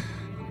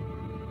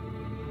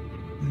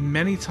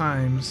 Many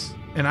times,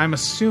 and I'm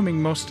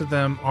assuming most of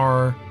them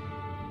are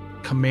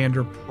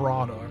Commander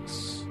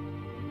products.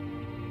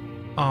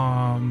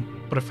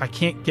 But if I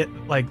can't get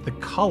like the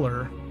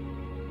color,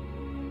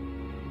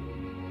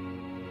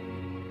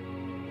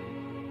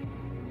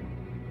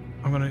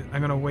 I'm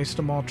gonna waste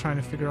them all trying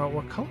to figure out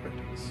what color it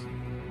is.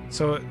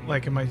 So,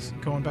 like, am I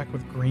going back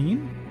with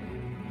green?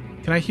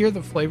 Can I hear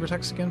the flavor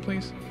text again,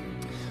 please?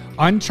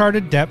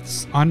 Uncharted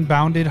depths,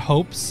 unbounded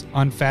hopes,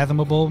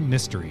 unfathomable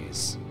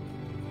mysteries.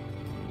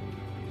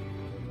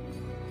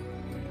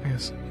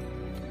 Yes.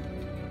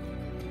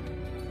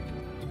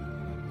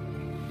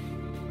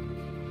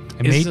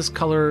 Is this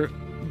color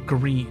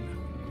green?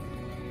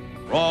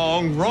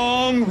 Wrong.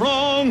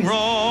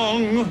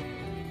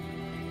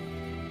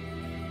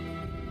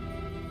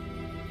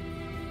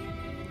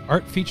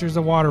 Art features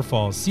a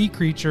waterfall, sea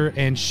creature,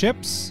 and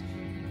ships.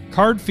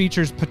 Card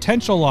features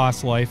potential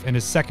lost life and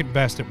is second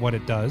best at what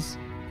it does.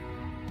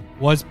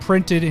 Was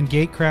printed in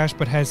Gatecrash,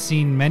 but has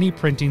seen many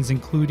printings,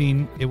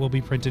 including it will be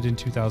printed in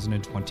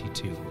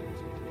 2022.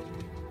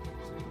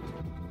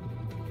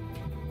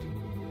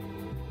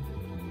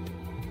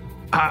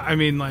 I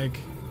mean, like,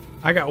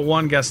 I got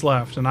one guess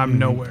left, and I'm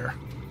nowhere.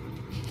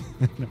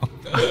 No.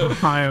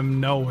 I am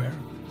nowhere.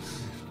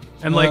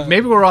 And, like,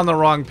 maybe we're on the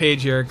wrong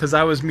page here, because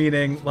I was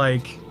meaning,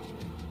 like,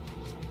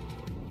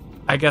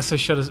 I guess I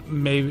should have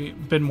maybe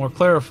been more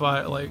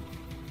clarified, like,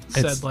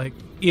 said, like,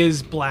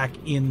 is black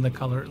in the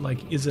color?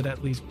 Like, is it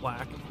at least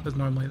black? Because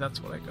normally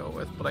that's what I go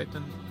with, but I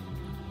didn't.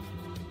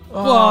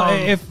 Well,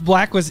 if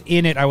black was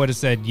in it, I would have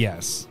said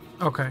yes.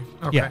 Okay.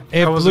 Yeah.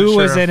 If blue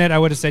was in it, I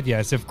would have said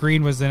yes. If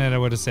green was in it, I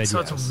would have said yes. So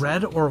it's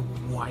red or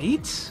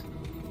white?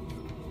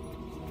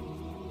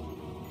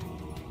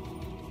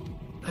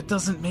 That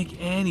doesn't make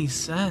any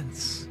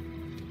sense.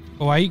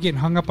 Well, why are you getting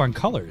hung up on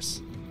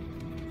colors?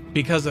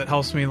 Because it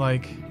helps me,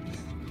 like,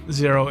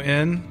 zero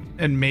in,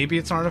 and maybe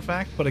it's an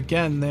artifact, but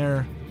again,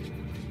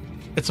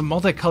 it's a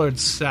multicolored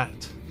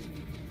set.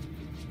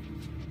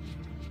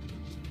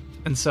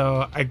 And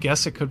so I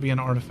guess it could be an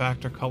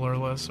artifact or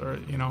colorless or,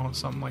 you know,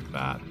 something like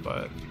that,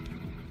 but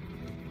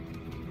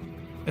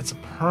it's a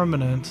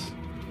permanent.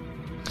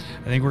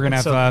 I think we're going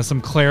to have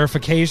some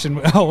clarification.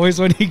 Always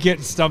when you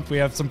get stumped, we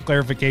have some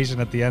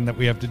clarification at the end that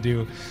we have to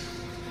do.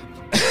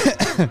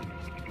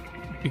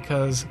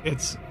 Because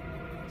it's...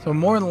 So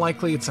more than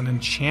likely it's an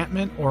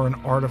enchantment or an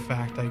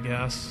artifact, I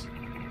guess.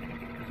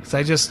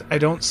 Because I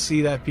don't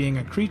see that being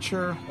a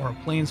creature or a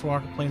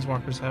planeswalker.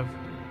 Planeswalkers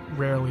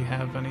rarely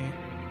have any...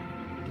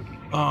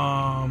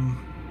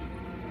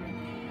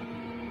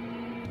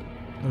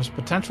 There's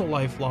potential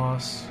life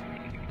loss.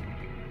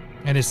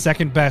 And is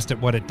second best at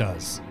what it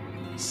does.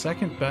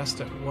 Second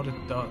best at what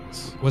it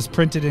does. Was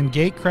printed in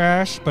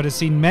Gatecrash, but has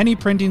seen many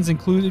printings,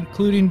 including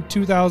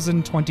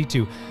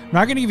 2022. I'm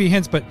not going to give you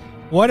hints, but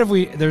what if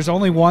there's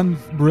only one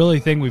really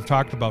thing we've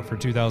talked about for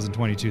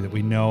 2022 that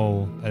we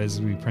know that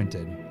is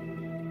reprinted.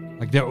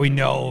 Like, that we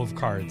know of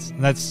cards.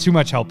 And that's too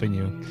much helping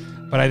you.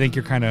 But I think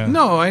you're kind of...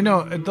 No, I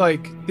know.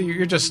 Like,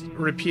 you're just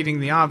repeating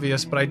the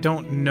obvious, but I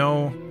don't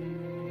know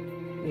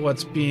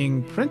what's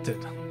being printed.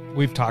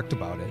 We've talked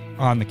about it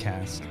on the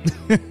cast.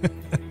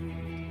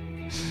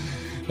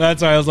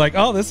 That's why I was like,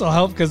 oh, this will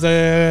help, because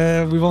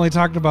we've only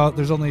talked about...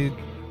 There's only...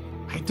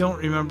 I don't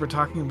remember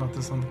talking about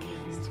this on the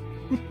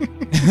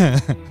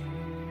cast.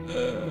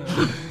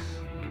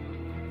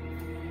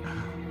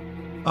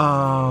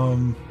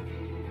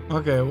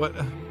 Okay, what...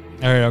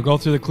 All right, I'll go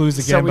through the clues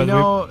again.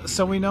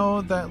 So we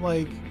know that,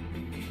 like,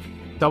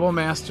 Double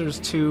Masters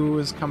 2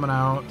 is coming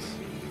out,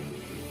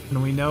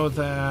 and we know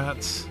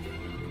that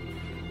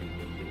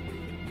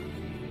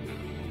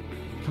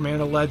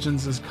Commander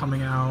Legends is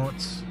coming out,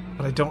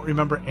 but I don't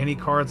remember any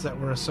cards that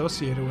were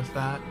associated with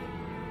that.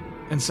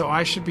 And so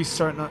I should be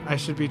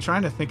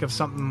trying to think of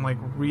something, like,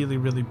 really,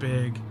 really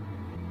big.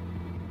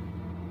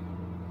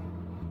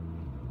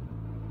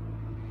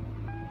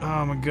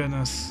 Oh my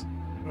goodness.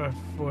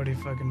 40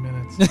 fucking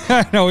minutes.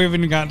 No, we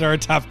haven't gotten to our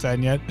top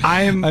 10 yet.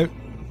 I'm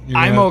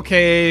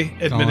okay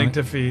admitting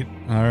defeat.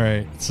 All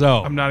right.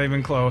 So I'm not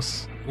even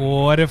close.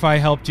 What if I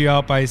helped you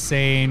out by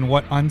saying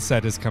what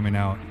unset is coming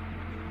out?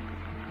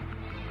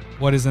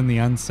 What is in the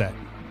unset?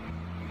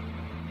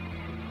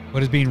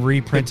 What is being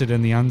reprinted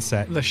in the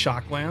unset? The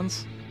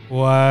Shocklands.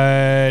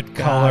 What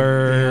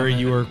color?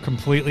 You were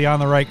completely on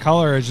the right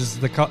color. It's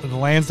just the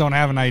lands don't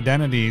have an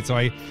identity, so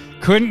I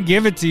couldn't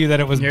give it to you that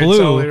it was You're blue.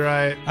 Totally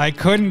right. I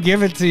couldn't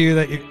give it to you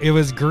that it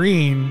was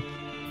green.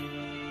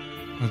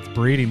 That's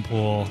Breeding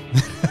Pool.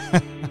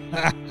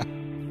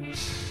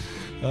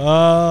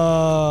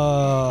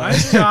 Oh,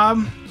 nice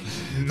job.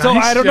 So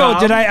I don't know.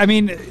 Did I? I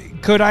mean,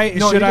 could I?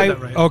 No, should I? That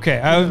right. Okay,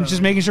 I was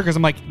just making sure because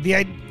I'm like the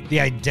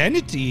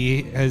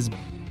identity has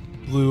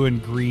blue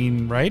and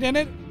green right in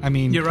it. I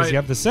mean, because you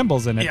have the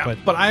symbols in it. Yeah,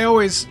 but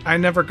I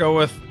never go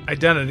with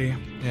identity.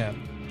 Yeah,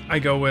 I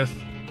go with,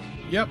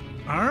 yep.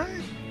 All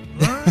right.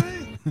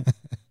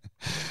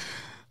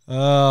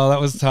 Oh, that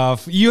was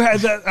tough. You had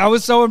that. I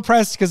was so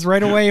impressed because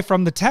right away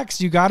from the text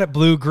you got it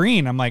blue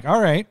green. I'm like,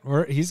 all right,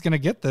 he's gonna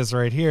get this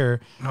right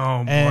here.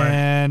 Oh boy!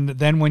 And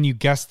then when you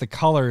guessed the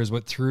colors,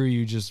 what threw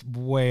you just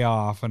way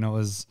off, and it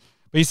was.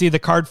 But you see, the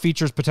card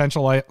features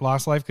potential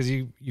lost life because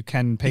you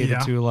can pay the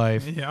 2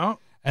 life. Yeah.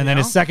 And then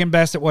it's second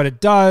best at what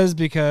it does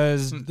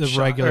because the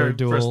regular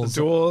duels.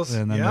 The duels.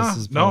 And then this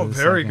is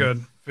very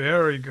good.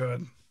 Very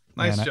good.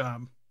 Nice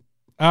job.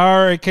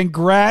 All right,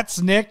 congrats,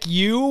 Nick.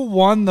 You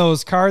won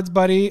those cards,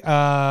 buddy.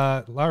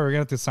 Laura, we're gonna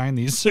have to sign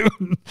these soon.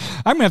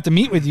 I'm gonna have to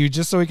meet with you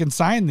just so we can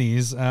sign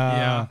these.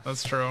 Yeah,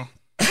 that's true.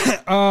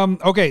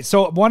 Okay,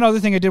 so one other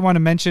thing I did want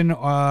to mention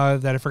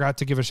that I forgot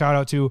to give a shout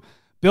out to,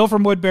 Bill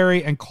from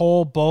Woodbury and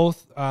Cole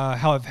both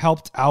have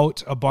helped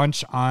out a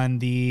bunch on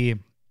the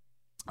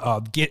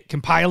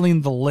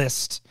compiling the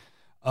list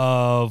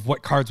of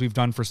what cards we've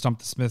done for Stump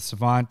the Smith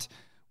Savant.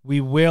 We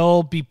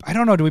will be, I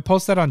don't know, do we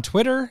post that on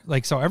Twitter?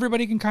 Like, so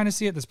everybody can kind of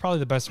see it? That's probably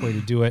the best way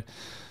to do it.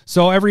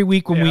 So every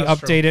week when we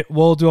update it,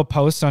 we'll do a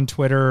post on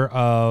Twitter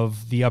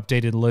of the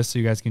updated list so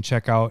you guys can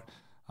check out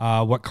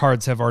what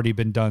cards have already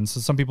been done. So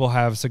some people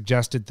have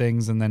suggested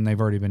things and then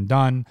they've already been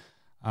done.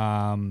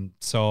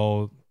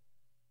 So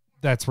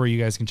that's where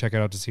you guys can check it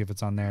out to see if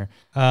it's on there.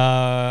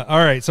 All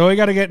right, so we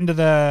got to get into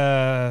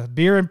the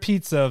beer and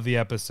pizza of the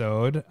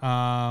episode,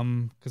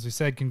 because we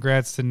said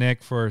congrats to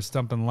Nick for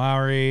stumping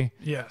Lowry.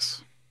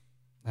 Yes.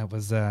 That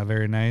was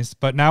very nice.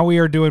 But now we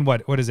are doing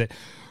what? What is it?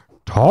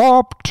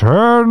 Top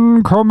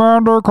 10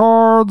 Commander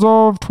cards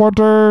of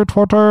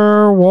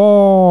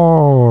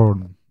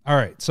 2021. All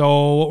right,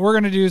 so what we're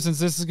going to do, since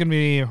this is going to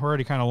be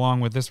already kind of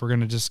long with this, we're going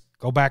to just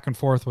go back and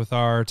forth with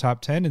our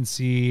top 10 and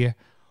see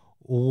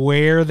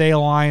where they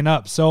line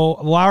up. So,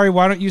 Lowry,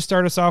 why don't you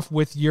start us off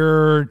with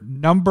your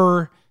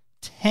number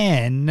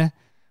 10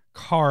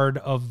 card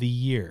of the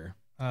year?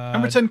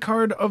 Number 10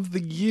 card of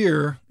the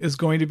year is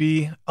going to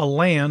be a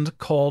land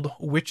called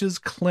Witch's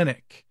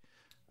Clinic.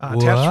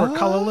 Attached for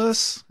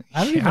colorless.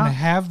 I don't even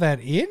have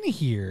that in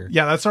here.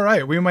 Yeah, that's all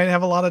right. We might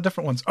have a lot of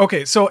different ones.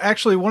 Okay, so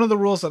actually one of the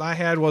rules that I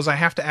had was I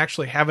have to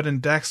actually have it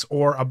in decks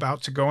or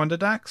about to go into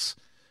decks.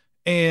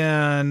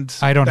 And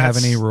I don't have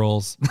any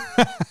rules.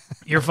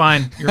 You're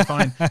fine. You're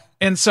fine.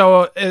 And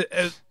so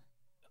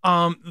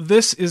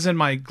this is in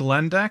my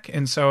Glen deck,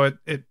 and so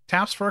it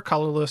taps for a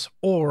colorless,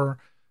 or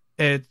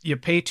you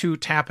pay to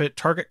tap it.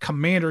 Target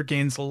commander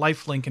gains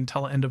lifelink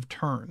until end of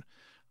turn.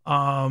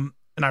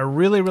 And I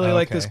really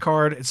like this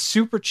card. It's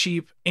super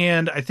cheap,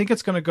 and I think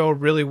it's going to go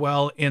really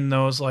well in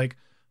those like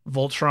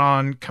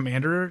Voltron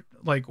commander,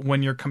 like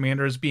when your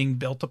commander is being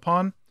built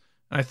upon.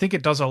 And I think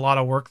it does a lot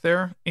of work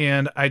there,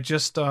 and I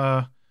just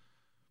have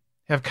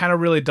kind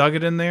of really dug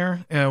it in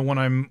there when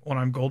I'm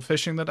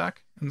goldfishing the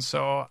deck, and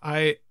so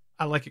I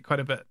like it quite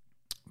a bit.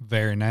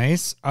 Very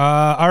nice.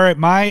 All right,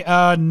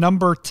 my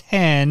number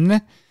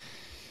 10.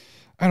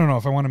 I don't know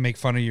if I want to make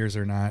fun of yours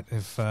or not.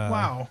 If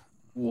wow.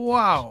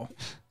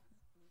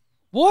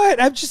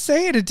 What? I'm just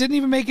saying it didn't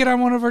even make it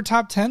on one of our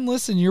top 10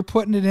 lists, and you're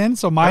putting it in.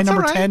 So my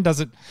number 10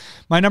 doesn't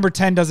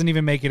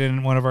even make it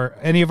in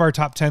any of our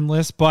top 10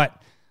 lists.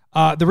 But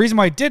the reason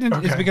why it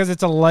didn't is because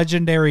it's a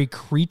legendary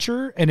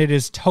creature, and it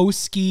is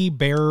Toski,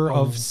 Bearer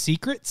of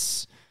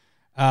Secrets.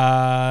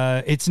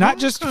 It's not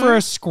just for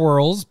us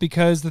squirrels,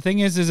 because the thing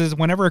is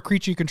whenever a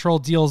creature you control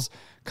deals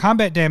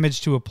combat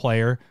damage to a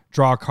player,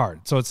 draw a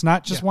card. So it's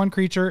not just one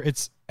creature;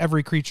 it's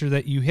every creature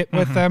that you hit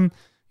with them.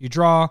 You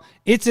draw.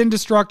 It's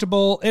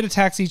indestructible. It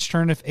attacks each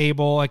turn if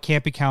able. It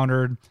can't be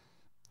countered.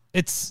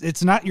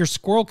 It's not your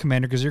squirrel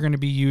commander, because you're going to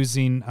be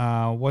using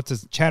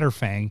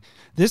Chatterfang.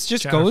 This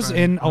just goes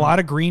in a lot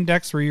of green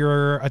decks where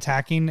you're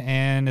attacking,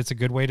 and it's a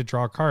good way to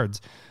draw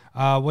cards.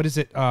 What is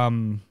it?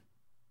 The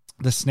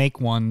snake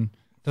one.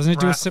 Doesn't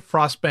it do a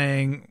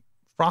Frostfang?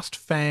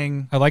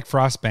 I like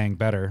Frostbang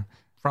better.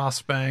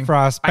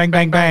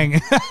 Frostbang.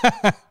 Bang.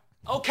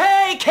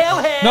 Okay, kill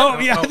him. No,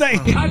 yeah.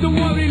 I don't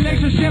want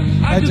relationship.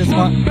 I just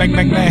want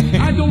bang.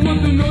 I don't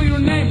want to know your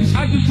name.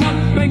 I just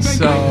want bang.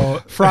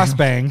 So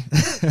Frostbang.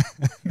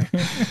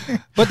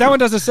 But that one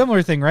does a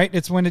similar thing, right?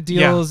 It's when it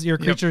deals your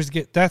creatures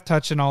get death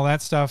touch and all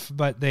that stuff,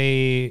 but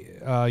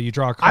you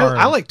draw a card.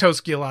 I like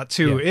Toski a lot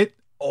too. Yeah. It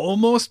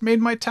almost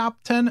made my top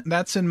 10.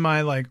 That's in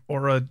my like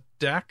Aura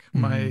deck,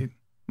 my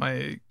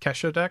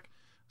Kesha deck.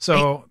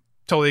 So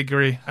totally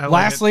agree.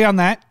 Lastly, on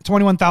that,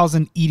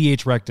 21,000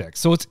 EDH rec decks.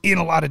 So it's in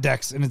a lot of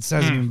decks, and it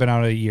hasn't even been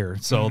out a year.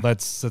 So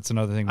that's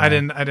another thing. I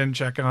didn't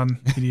check it on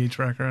EDH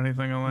rec or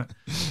anything on that.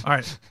 All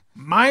right,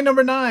 my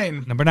number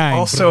 9.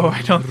 Also,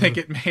 I don't think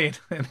it made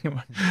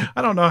anyone.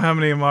 I don't know how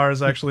many of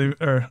ours actually,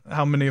 or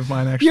how many of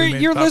mine actually.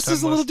 Your list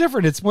is a little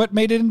different. It's what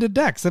made it into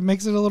decks that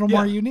makes it a little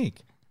more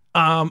unique.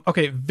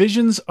 Okay,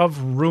 Visions of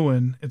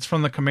Ruin. It's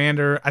from the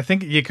commander. I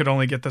think you could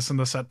only get this in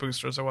the set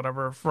boosters or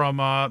whatever from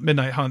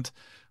Midnight Hunt.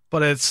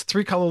 But it's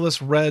 3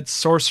 colorless red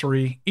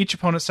sorcery. Each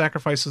opponent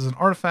sacrifices an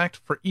artifact.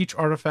 For each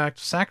artifact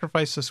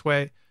sacrificed this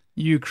way,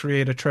 you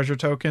create a treasure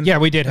token. Yeah,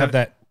 we did have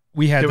that.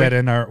 We had that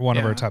in one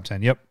of our top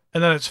 10. Yep.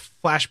 And then it's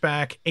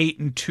flashback, 8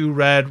 and 2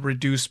 red,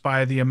 reduced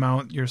by the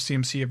amount your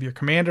CMC of your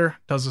commander.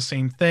 Does the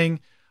same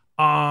thing.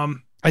 I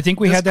think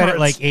we had that at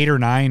like 8 or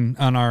 9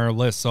 on our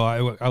list, so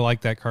I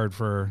like that card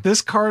for.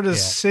 This card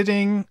is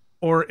sitting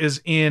or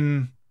is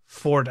in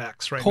 4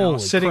 decks right now,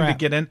 sitting to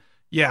get in.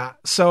 Yeah,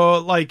 so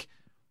like.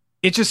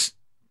 It just,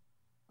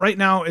 right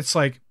now, it's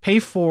like pay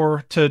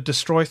 4 to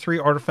destroy 3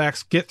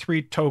 artifacts, get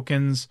 3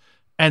 tokens,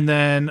 and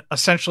then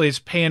essentially it's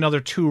pay another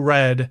 2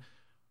 red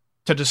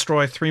to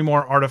destroy 3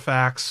 more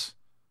artifacts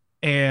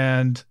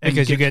and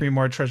because get 3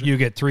 more treasure. You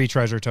get 3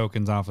 treasure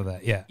tokens off of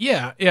that, yeah.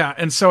 Yeah.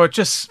 And so it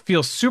just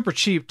feels super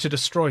cheap to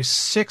destroy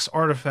 6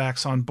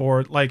 artifacts on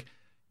board. Like,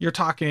 you're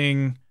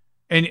talking,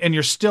 and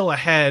you're still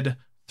ahead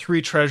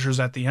 3 treasures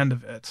at the end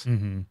of it.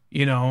 Mm-hmm.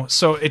 You know,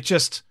 so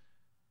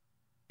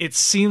it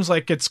seems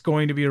like it's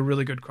going to be a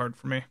really good card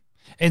for me.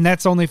 And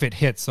that's only if it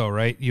hits, though,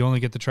 right? You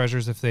only get the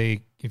treasures if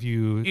they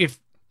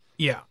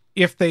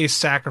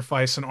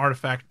sacrifice an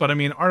artifact. But I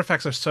mean,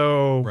 artifacts are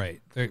so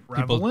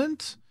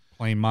prevalent.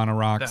 Playing mono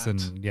rocks and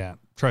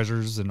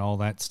treasures and all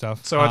that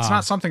stuff. So it's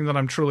not something that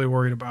I'm truly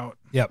worried about.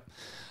 Yep.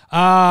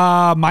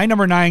 My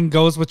number 9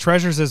 goes with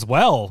treasures as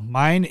well.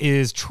 Mine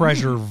is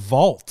Treasure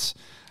Vault.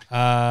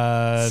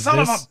 Son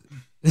of a...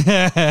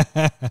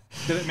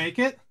 Did it make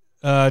it?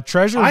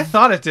 Treasure. I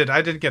thought it did.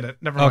 I didn't get it.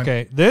 Never mind.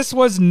 Okay, this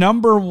was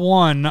number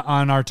 1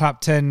 on our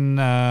top 10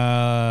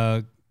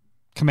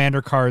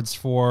 commander cards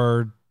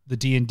for the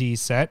D&D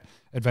set,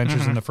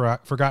 Adventures in the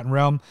Forgotten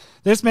Realm.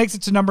 This makes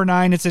it to number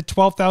 9. It's at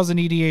 12,000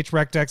 EDH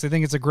Rec decks. I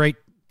think it's a great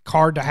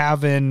card to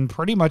have in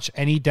pretty much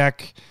any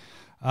deck.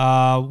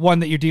 One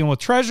that you're dealing with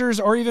treasures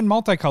or even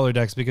multicolor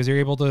decks, because you're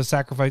able to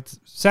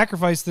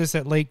sacrifice this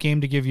at late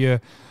game to give you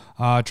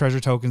treasure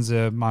tokens,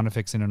 mana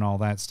fixing, and all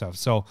that stuff.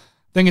 So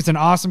I think it's an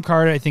awesome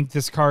card. I think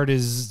this card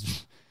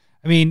is,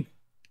 I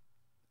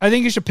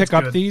think you should pick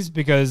up these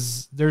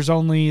because there's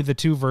only the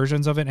 2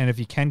 versions of it, and if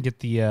you can get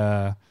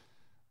the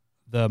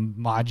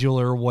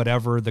modular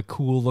whatever, the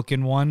cool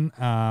looking one,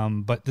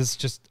 but this is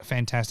just a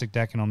fantastic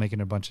deck, and I'll make it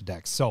a bunch of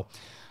decks. So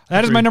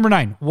that is my number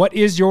 9. What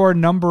is your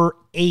number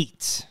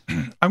 8?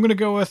 I'm going to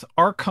go with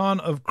Archon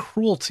of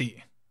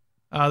Cruelty.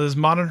 This is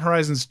Modern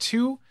Horizons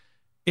 2.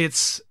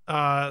 It's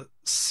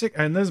 6,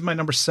 and this is my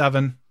number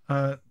 7.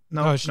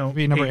 No, it should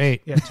be number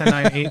 8. Yeah, 10,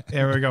 9, 8.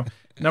 There we go.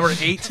 Number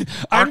 8.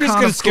 I'm just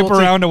going to skip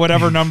around to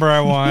whatever number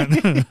I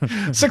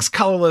want. 6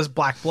 colorless,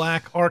 black.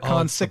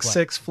 Archon,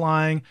 6/6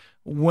 flying.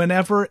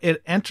 Whenever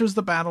it enters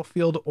the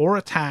battlefield or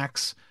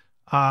attacks,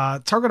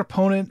 target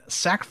opponent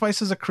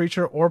sacrifices a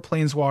creature or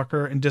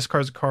planeswalker and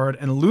discards a card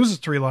and loses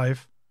 3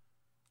 life,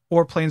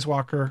 or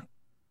planeswalker,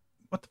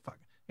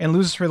 and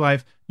loses 3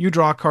 life. You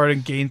draw a card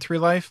and gain 3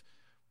 life.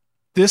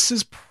 This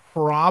is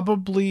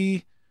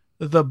probably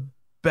the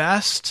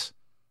best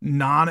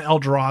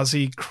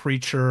non-Eldrazi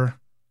creature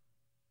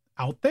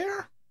out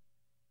there.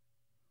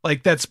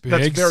 Like that's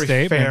very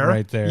fair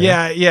right there.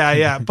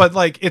 Yeah. But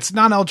like it's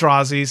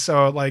non-Eldrazi,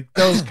 so like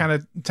those kind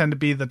of tend to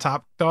be the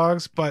top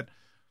dogs. But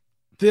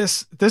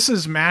this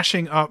is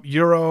mashing up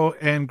Uro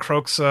and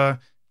Kroxa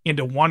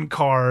into one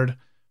card.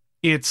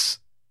 It's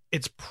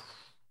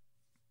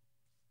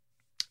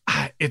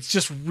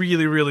just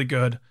really, really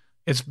good.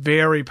 It's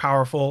very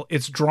powerful.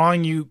 It's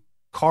drawing you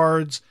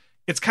cards.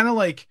 It's kind of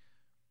like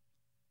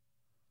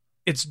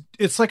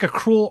it's like a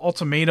Cruel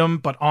Ultimatum,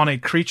 but on a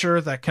creature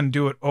that can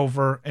do it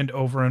over and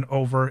over and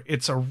over.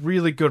 It's a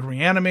really good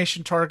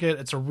reanimation target.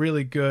 It's a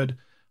really good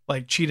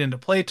like cheat into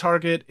play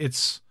target.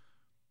 It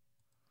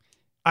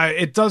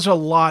does a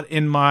lot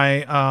in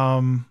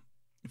my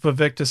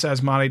Vivictus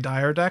Asmati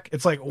Dire deck.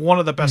 It's like one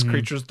of the best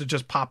creatures to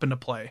just pop into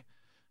play.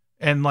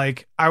 And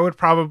like I would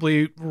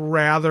probably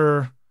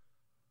rather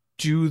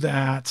do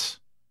that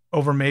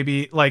over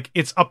maybe like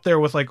it's up there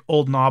with like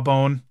Old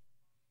Gnawbone.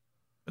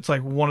 It's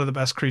like one of the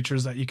best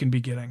creatures that you can be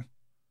getting.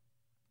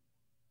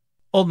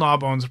 Old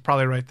Gnawbone's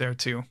probably right there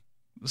too.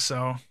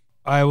 So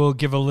I will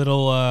give a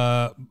little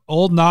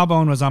Old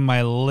Gnawbone was on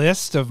my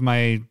list of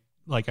my,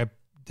 like I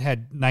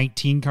had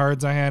 19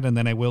 cards I had, and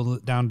then I whittled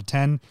it down to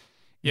 10.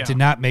 Yeah. It did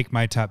not make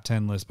my top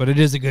 10 list, but it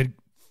is a good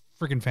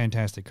freaking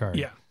fantastic card.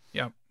 Yeah.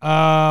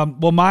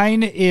 Well,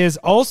 mine is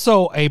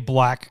also a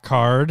black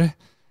card,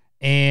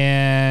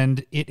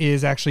 and it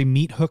is actually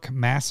Meat Hook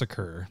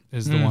Massacre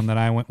is the one that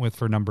I went with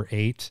for number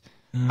 8.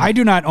 I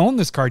do not own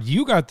this card.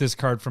 You got this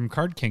card from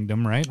Card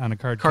Kingdom, right? On a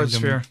Card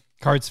Kingdom.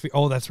 Card Sphere.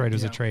 Oh, that's right. It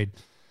was a trade.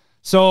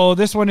 So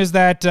this one is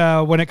that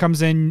when it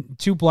comes in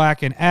 2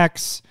 black and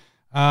X,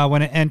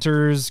 when it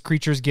enters,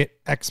 creatures get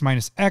X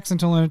minus X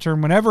until end of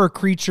turn. Whenever a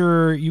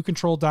creature you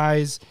control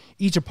dies,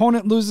 each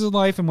opponent loses a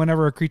life, and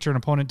whenever a creature and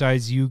opponent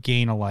dies, you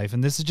gain a life.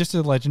 And this is just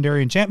a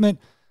legendary enchantment.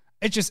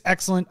 It's just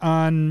excellent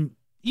on,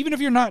 even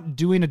if you're not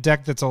doing a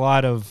deck that's a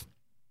lot of,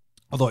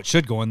 although it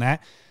should go in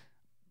that,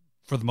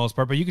 for the most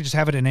part, but you could just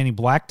have it in any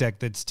black deck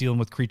that's dealing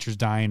with creatures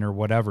dying or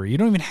whatever. You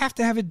don't even have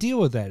to have it deal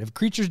with that. If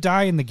creatures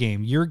die in the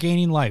game, you're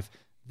gaining life.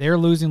 They're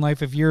losing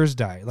life if yours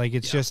die. Like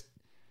it's just,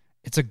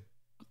 it's a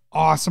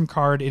awesome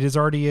card. It is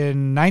already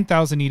in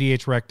 9,000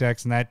 EDH Rec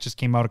decks, and that just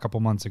came out a couple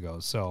months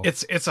ago. So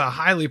it's a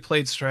highly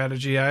played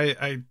strategy.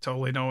 I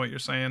totally know what you're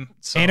saying.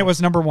 So, and it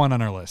was number 1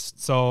 on our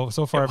list. So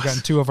far I've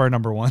gotten 2 of our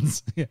number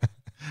 1s. Yeah.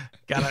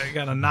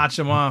 Gotta notch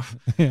them off.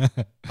 Yeah.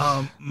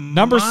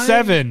 Number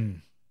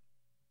 7.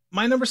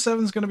 My number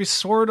 7 is going to be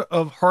Sword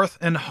of Hearth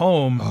and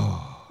Home.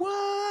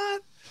 Oh.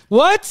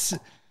 What?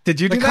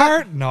 Did you do the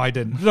card? No, I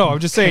didn't. No, I'm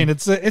just saying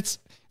it's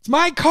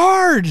my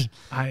card.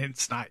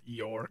 It's not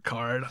your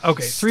card.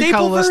 Okay, 3 Staple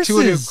colorless,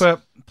 2 Versus. to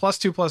equip,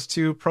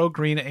 +2/+2, pro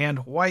green and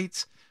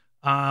white.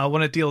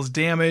 When it deals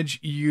damage,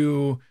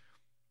 you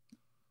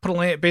put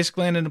a basic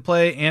land into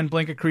play and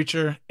blink a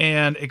creature,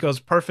 and it goes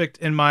perfect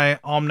in my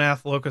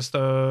Omnath Locust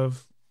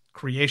of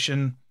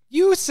Creation.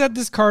 You said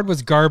this card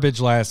was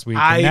garbage last week.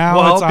 And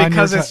now it's on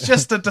because it's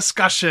just a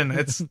discussion.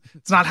 It's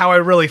not how I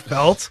really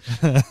felt.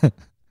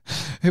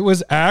 It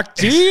was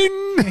acting.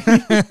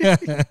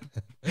 Yeah,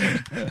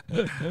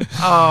 it's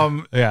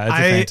a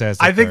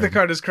fantastic I think card. the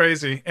card is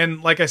crazy.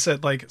 And like I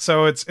said,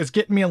 so it's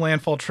getting me a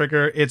landfall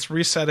trigger. It's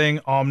resetting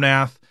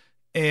Omnath.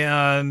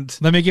 And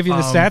let me give you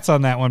the stats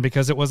on that one,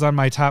 because it was on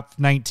my top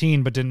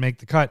 19 but didn't make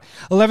the cut.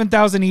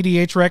 11,000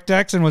 EDH Rec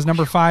decks, and was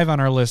number 5 on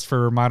our list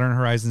for Modern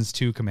Horizons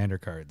 2 commander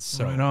cards.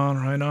 So right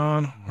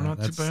on. We're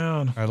not too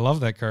bad. I love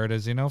that card,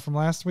 as you know from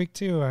last week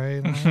too. I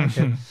like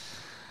it.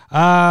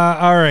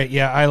 All right.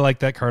 Yeah, I like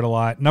that card a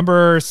lot.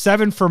 Number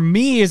 7 for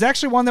me is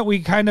actually one that we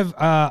kind of,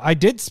 I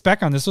did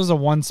spec on. This was a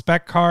 1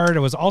 spec card. It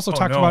was also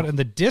talked about in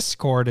the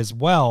Discord as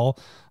well,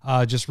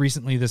 just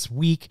recently this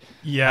week.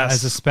 Yes.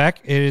 As a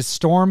spec. It is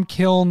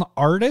Stormkiln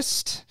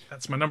Artist.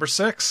 That's my number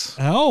 6.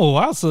 Oh,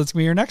 wow. So that's going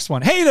to be your next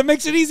one. Hey, that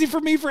makes it easy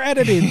for me for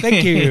editing.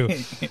 Thank you.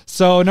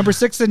 So number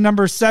 6 and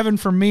number 7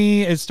 for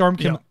me is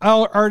Stormkiln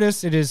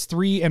Artist. It is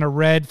 3 and a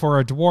red for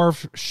a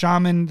dwarf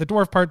shaman. The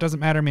dwarf part doesn't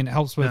matter. I mean, it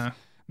helps with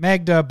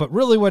Magda, but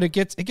really what it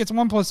gets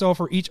 1+0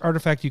 for each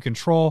artifact you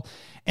control.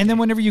 And then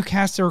whenever you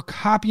cast or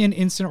copy an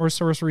instant or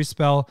sorcery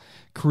spell,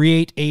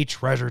 create a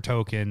treasure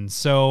token.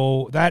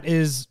 So that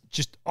is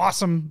just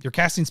awesome. You're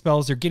casting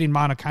spells. You're getting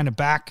mana kind of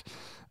back.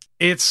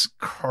 It's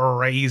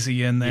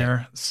crazy in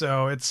there.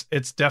 So it's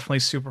definitely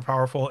super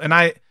powerful. And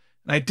I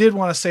did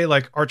want to say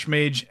like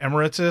Archmage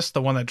Emeritus,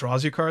 the one that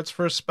draws you cards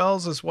for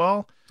spells as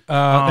well.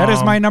 That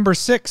is my number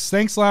 6.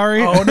 Thanks,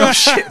 Lowry. Oh no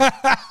shit.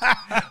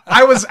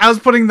 I was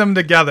putting them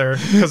together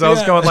because I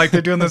was going like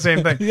they're doing the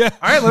same thing. Yeah.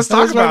 All right, let's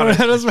talk about it.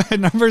 That was my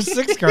number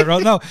 6 card.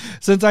 Well, no,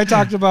 since I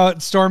talked about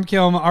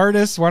Stormkiln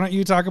Artist, why don't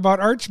you talk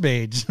about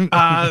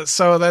Archmage?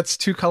 So that's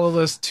 2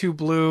 colorless, 2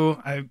 blue.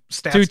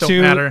 Stats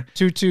don't matter.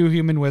 2/2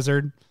 human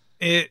wizard.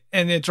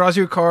 It draws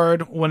you a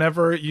card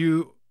whenever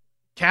you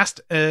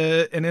cast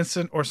an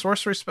instant or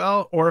sorcery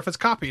spell, or if it's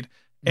copied.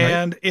 Right.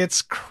 And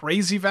it's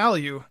crazy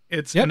value.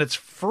 And it's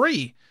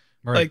free.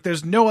 Right. Like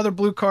there's no other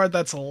blue card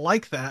that's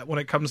like that when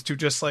it comes to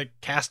just like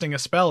casting a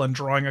spell and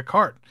drawing a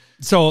card.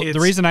 So the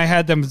reason I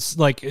had them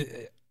like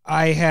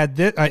I had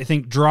this, I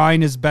think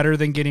drawing is better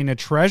than getting a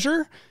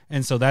treasure.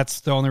 And so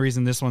that's the only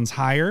reason this one's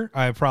higher.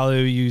 I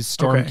probably use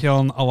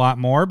Stormkiln a lot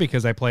more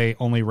because I play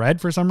only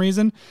red for some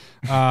reason.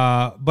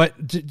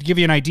 But to give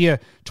you an idea,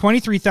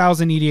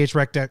 23,000 EDH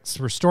rec decks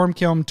for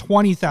Stormkiln,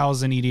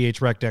 20,000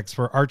 EDH rec decks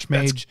for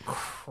Archmage. That's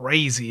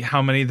crazy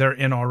how many they're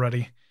in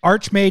already.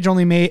 Archmage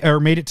only made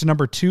it to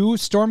number 2.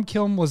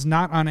 Stormkiln was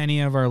not on any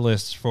of our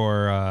lists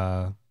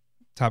for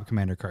top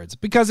commander cards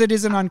because it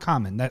is an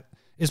uncommon. That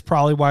is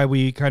probably why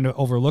we kind of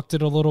overlooked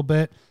it a little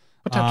bit.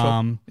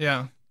 Potential.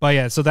 Yeah. But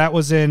yeah, so that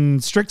was in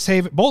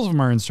Strixhaven. Both of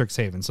them are in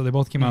Strixhaven, so they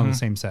both came out of the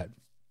same set.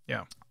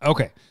 Yeah.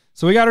 Okay.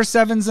 So we got our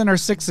 7s and our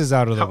 6s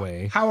out of the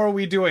way. How are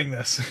we doing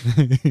this?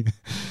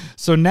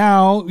 So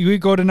now we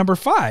go to number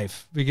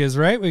 5 because,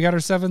 right, we got our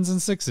 7s and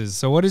 6s.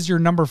 So what is your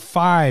number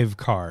 5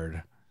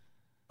 card?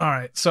 All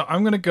right. So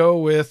I'm going to go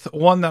with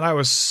one that I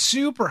was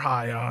super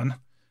high on,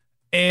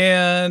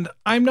 and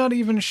I'm not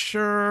even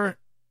sure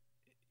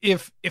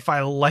if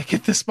I like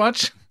it this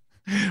much.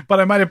 But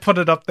I might have put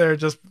it up there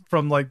just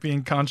from like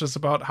being conscious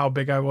about how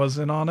big I was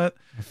in on it.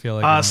 I feel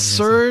like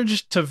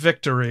Surge to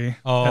Victory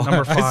at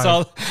number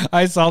 5.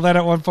 I saw that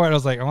at one point. I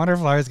was like, I wonder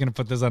if Larry's going to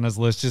put this on his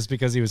list just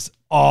because he was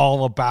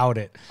all about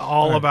it.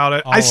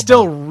 I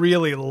still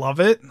really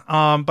love it.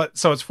 But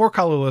so it's 4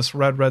 colorless,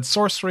 red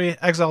sorcery.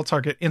 Exile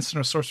target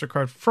instant or sorcery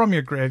card from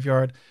your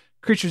graveyard.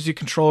 Creatures you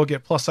control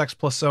get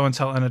 +X/+0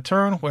 until end of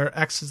turn, where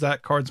X is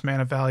that card's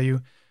mana value.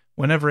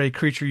 Whenever a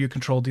creature you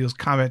control deals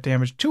combat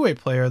damage to a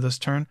player this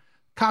turn,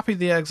 copy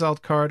the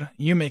exiled card.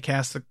 You may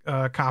cast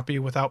the copy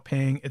without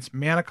paying its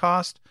mana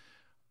cost.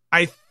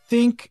 I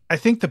think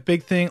the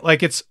big thing,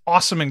 like it's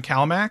awesome in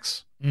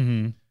Calamax.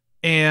 Mm-hmm.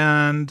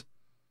 And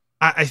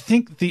I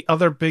think the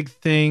other big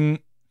thing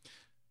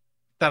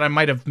that I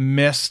might have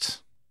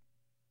missed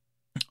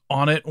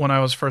on it when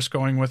I was first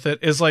going with it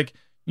is like,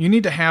 you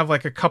need to have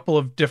like a couple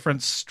of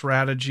different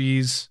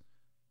strategies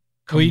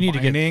you need to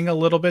get a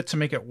little bit to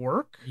make it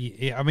work.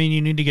 Yeah, I mean, you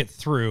need to get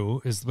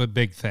through is the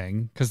big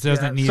thing because it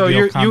doesn't need to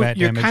deal combat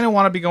you damage. You kind of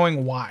want to be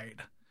going wide.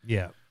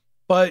 Yeah.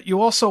 But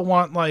you also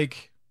want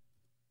like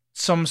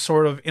some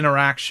sort of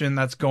interaction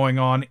that's going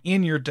on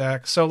in your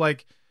deck. So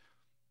like,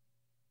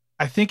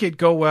 I think it'd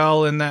go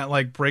well in that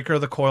like Breaker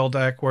of the Coil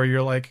deck where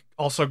you're like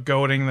also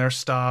goading their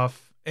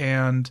stuff.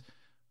 And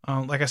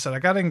like I said, I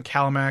got it in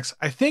Calamax.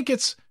 I think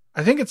it's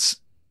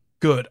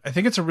good. I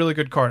think it's a really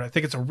good card. I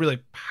think it's a really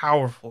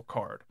powerful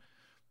card.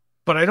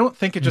 But I don't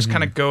think it just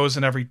kind of goes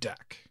in every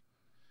deck.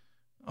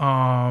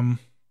 But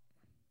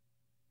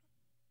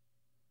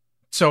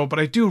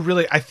I do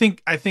really, I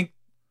think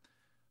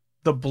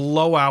the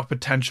blowout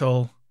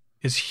potential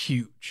is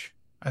huge.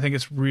 I think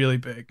it's really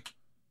big.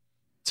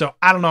 So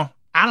I don't know.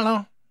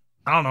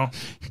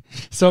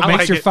 So it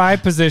makes your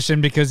 5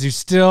 position because you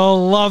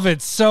still love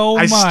it so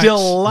much. I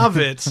still love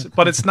it,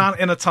 but it's not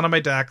in a ton of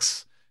my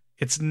decks.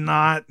 It's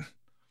not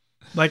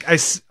like I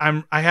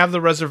have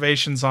the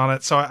reservations on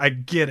it, so I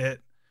get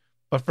it.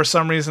 But for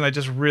some reason, I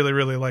just really,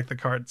 really like the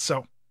card.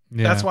 So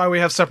that's why we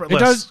have separate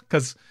lists.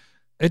 Because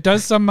it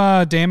does some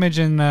damage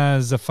in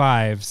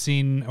Zephi.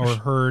 Seen or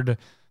heard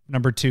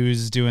number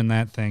 2s doing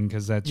that thing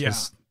because that's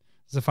just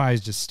Zephi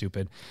is just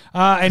stupid.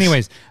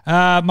 Anyways,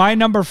 my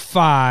number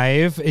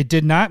 5, it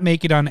did not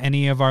make it on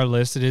any of our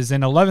lists. It is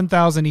in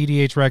 11,000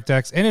 EDH rec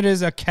decks, and it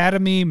is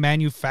Academy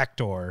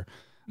Manufactor.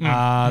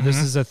 This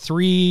is a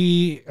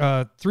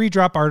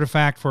 3-drop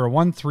artifact for a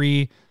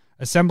 1/3.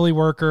 Assembly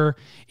worker.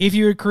 If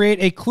you would create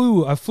a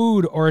clue, a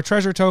food, or a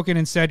treasure token,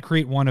 instead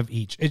create one of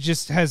each. It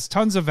just has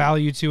tons of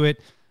value to it.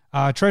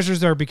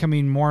 Treasures are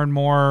becoming more and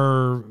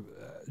more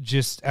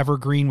just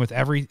evergreen with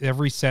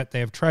every set. They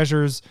have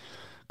treasures.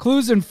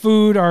 Clues and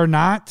food are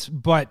not,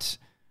 but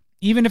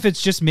even if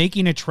it's just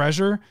making a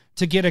treasure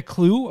to get a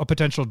clue, a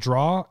potential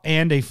draw,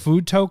 and a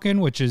food token,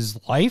 which is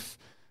life,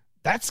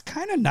 that's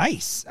kind of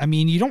nice. I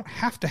mean, you don't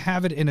have to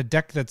have it in a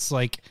deck that's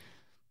like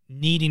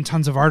needing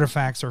tons of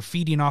artifacts or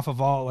feeding off of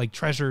all like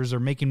treasures or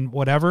making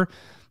whatever.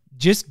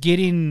 Just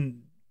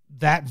getting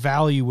that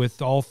value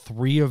with all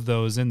three of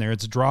those in there.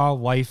 It's draw,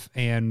 life,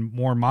 and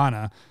more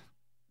mana.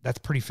 That's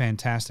pretty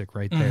fantastic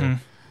right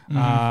there.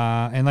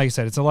 And like I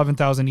said, it's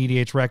 11,000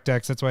 EDH rec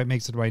decks. That's why it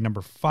makes it my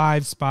number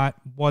 5 spot.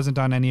 Wasn't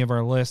on any of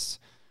our lists,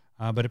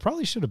 but it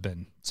probably should have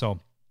been. So,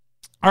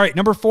 all right,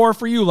 number 4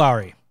 for you,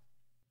 Lowry.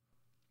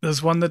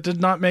 There's one that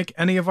did not make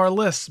any of our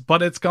lists,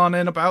 but it's gone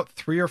in about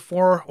 3 or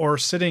 4 or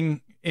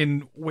sitting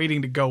in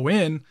waiting to go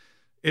in.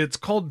 It's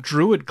called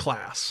Druid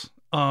Class.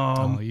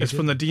 It's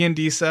from the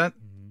D&D set.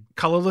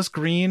 Colorless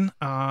green.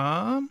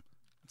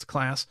 It's a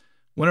class.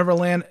 Whenever a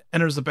land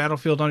enters the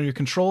battlefield under your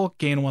control,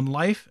 gain 1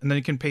 life, and then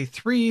you can pay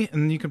 3,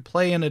 and then you can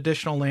play an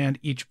additional land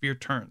each of your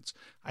turns.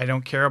 I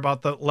don't care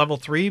about the level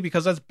 3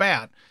 because that's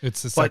bad.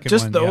 It's the second one. But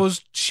just those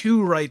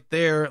 2 right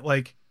there,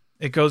 like,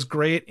 it goes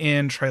great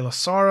in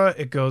Trelasara.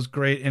 It goes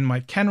great in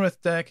my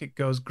Kenrith deck. It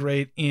goes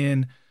great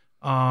in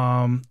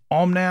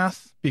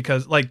Omnath,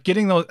 because like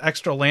getting those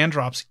extra land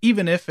drops,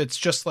 even if it's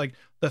just like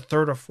the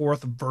 3rd or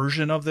 4th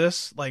version of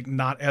this, like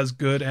not as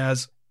good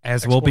as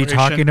we'll be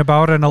talking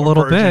about in a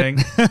little bit.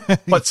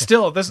 But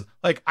still, this,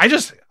 like, I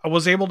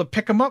was able to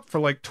pick them up for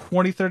like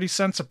 20-30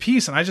 cents a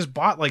piece, and I just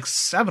bought like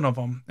 7 of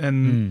them,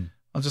 and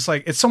I was just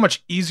like, it's so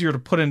much easier to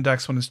put in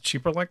decks when it's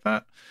cheaper like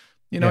that.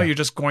 You know, you're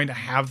just going to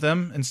have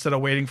them instead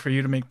of waiting for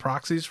you to make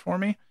proxies for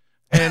me.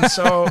 And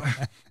so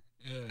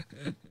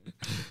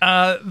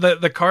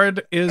the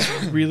card is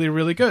really,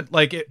 really good.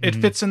 Like it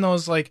fits in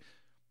those like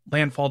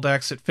landfall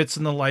decks. It fits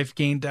in the life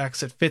gain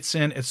decks. It fits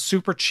in. It's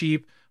super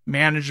cheap,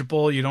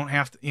 manageable. You don't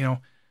have to, you know,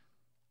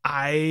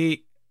 I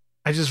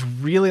just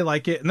really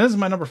like it. And this is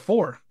my number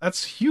 4.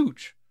 That's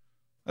huge.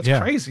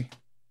 That's crazy.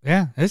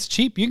 Yeah, it's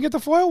cheap. You can get the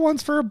foil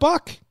ones for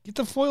 $1. Get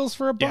the foils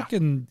for $1,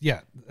 and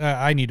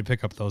I need to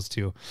pick up those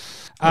too.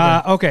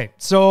 Okay,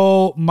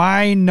 so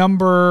my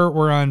number,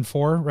 we're on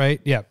 4, right?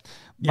 Yeah.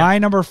 My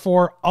number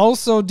 4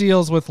 also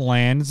deals with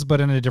lands, but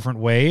in a different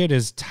way. It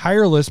is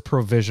Tireless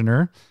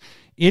Provisioner.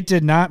 It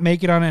did not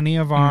make it on any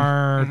of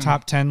our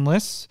top 10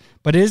 lists,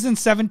 but it is in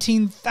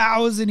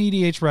 17,000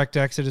 EDH rec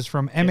decks. It is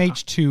from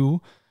MH2.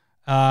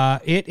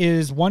 It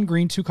is 1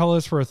 green, 2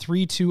 colors for a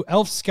 3/2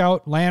 Elf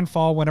Scout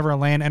landfall. Whenever a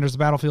land enters the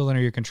battlefield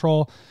under your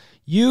control,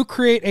 you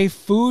create a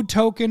food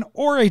token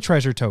or a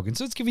treasure token.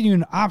 So it's giving you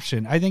an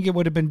option. I think it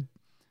would have been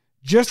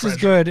just as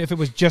good if it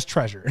was just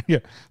treasure.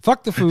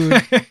 Fuck the food.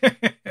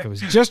 If it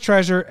was just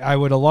treasure, I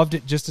would have loved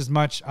it just as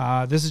much.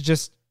 This is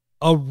just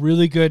a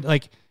really good,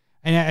 like,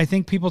 and I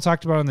think people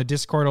talked about it on the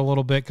Discord a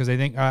little bit, because I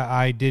think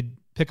I did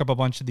pick up a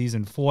bunch of these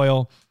in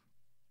foil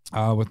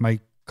with my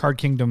Card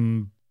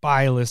Kingdom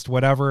buy list,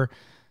 whatever,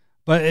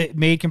 but it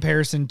made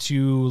comparison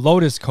to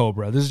Lotus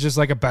Cobra. This is just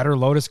like a better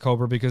Lotus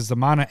Cobra, because the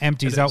mana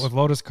empties out with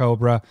Lotus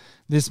Cobra.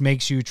 This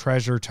makes you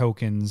treasure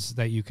tokens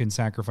that you can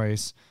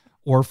sacrifice,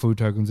 or food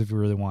tokens if you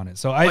really want it.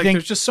 So I think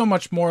there's just so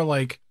much more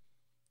like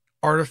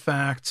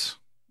artifact,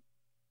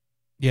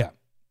 you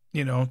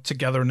know,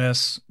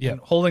 togetherness, and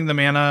holding the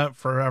mana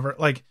forever.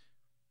 Like,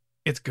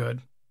 it's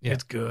good.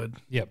 It's good.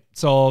 Yep.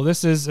 So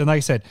this is, and like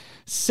I said,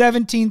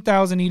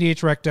 17,000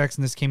 EDH rec decks,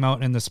 and this came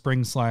out in the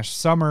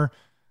spring/summer.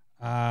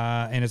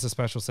 And it's a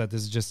special set.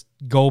 This is just,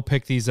 go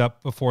pick these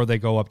up before they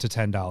go up to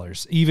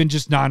 $10. Even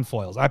just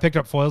non-foils. I picked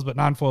up foils, but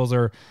non-foils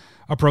are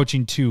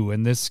approaching $2.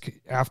 And this,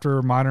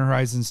 after Modern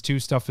Horizons 2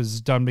 stuff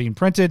is done being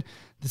printed,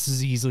 this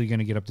is easily going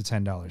to get up to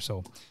 $10.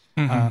 So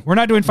we're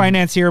not doing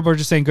finance here, but we're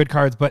just saying good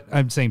cards. But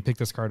I'm saying pick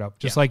this card up,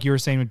 just like you were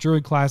saying with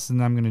Druid Class,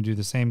 and I'm going to do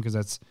the same because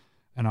that's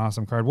an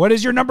awesome card. What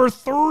is your number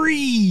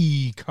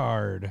 3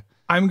 card?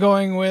 I'm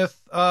going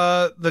with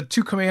the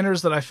 2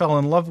 commanders that I fell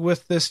in love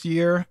with this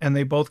year, and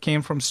they both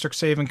came from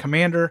Strixhaven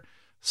Commander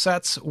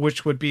sets,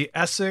 which would be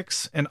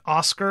Essex and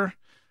Oscar.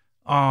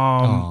 They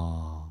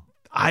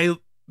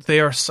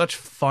are such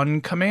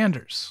fun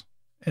commanders,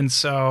 and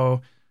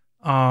so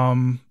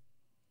that's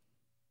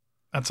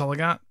all I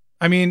got.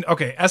 I mean,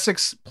 okay,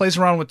 Essex plays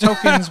around with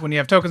tokens. When you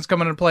have tokens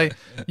coming into play,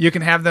 you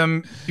can have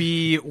them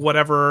be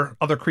whatever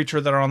other creature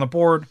that are on the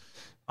board,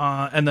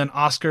 and then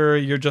Oscar,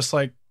 you're just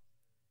like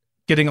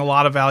getting a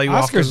lot of value.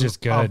 Oscar's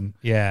just good.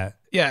 Yeah,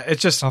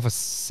 it's just off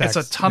it's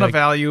a ton of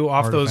value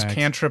off those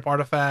cantrip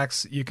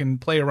artifacts. You can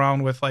play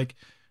around with like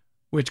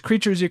which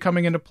creatures you're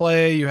coming into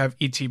play. You have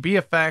ETB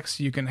effects.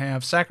 You can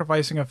have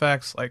sacrificing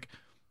effects. Like,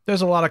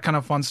 there's a lot of kind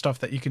of fun stuff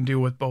that you can do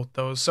with both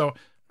those. So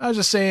I was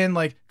just saying,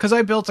 like, because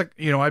I built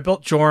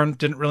Jorn,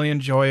 didn't really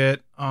enjoy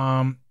it.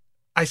 I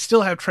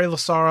still have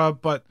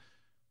Trelasara,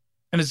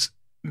 and it's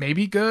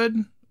maybe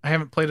good. I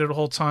haven't played it a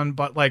whole ton,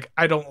 but like,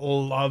 I don't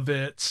love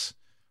it.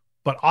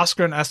 But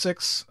Oscar and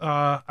Essex,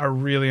 I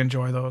really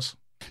enjoy those.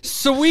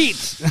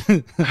 Sweet.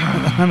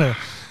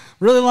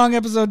 really long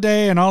episode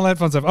day and all that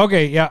fun stuff.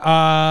 Okay, yeah.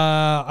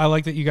 I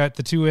like that you got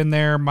the 2 in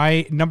there.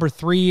 My number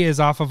 3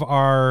 is off of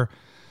our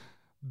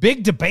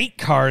big debate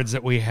cards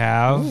that we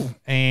have. Ooh.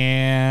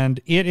 And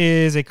it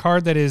is a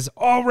card that is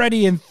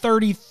already in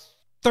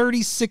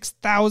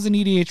 36,000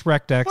 EDH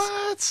rec decks.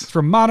 What? It's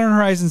from Modern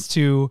Horizons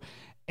 2,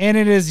 and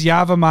it is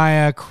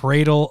Yavimaya,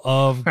 Cradle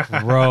of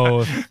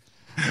Growth.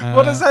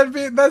 What does that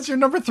mean? That's your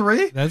number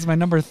 3? That's my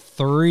number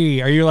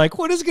 3. Are you like,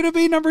 what is going to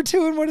be number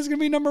 2 and what is going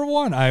to be number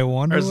 1? I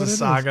wonder There's what the it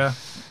saga.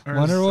 is.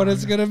 Wonder what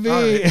it's going to be.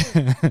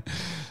 Right.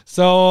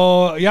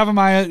 So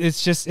Yavimaya,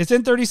 it's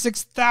in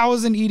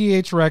 36,000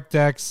 EDH rec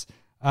decks.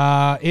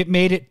 It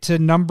made it to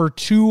number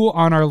 2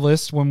 on our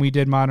list when we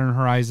did Modern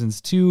Horizons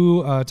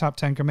 2 top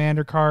 10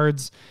 commander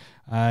cards.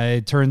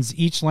 It turns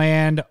each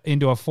land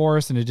into a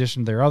forest in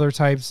addition to their other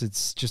types.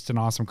 It's just an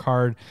awesome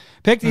card.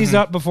 Pick these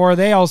up before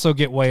they also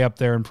get way up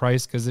there in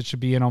price, because it should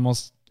be in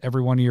almost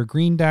every one of your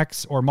green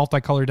decks, or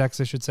multicolor decks,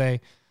 I should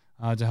say,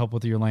 to help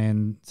with your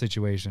land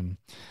situation.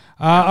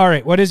 All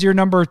right, what is your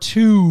number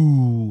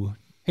 2?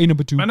 Hey,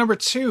 number 2. My number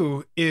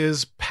 2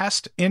 is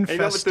Pest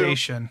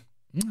Infestation.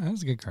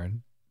 That's a good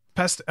card.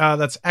 Pest,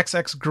 that's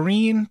XX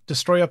green,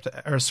 destroy up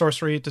to, or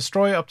sorcery,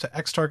 destroy up to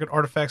X target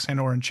artifacts and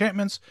or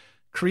enchantments.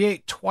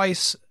 Create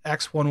twice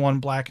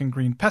X/1/1 black and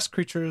green pest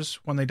creatures.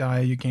 When they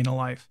die, you gain a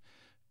life.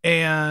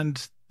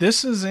 And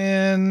this is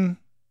in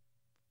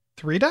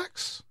 3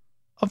 decks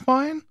of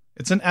mine.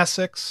 It's in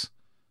Essex.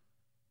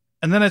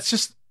 And then it's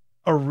just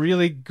a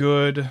really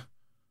good,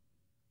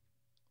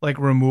 like,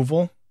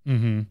 removal.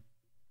 Mm-hmm.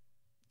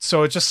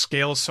 So it just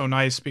scales so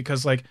nice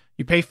because, like,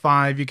 you pay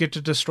 5, you get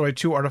to destroy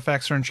 2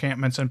 artifacts or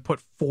enchantments and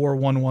put 4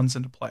 1/1s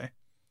into play.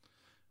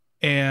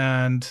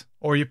 And,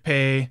 or you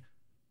pay,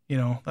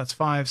 that's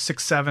 5,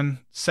 6,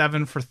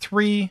 7 for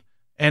 3.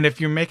 And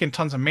if you're making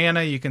tons of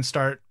mana, you can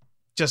start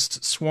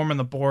just swarming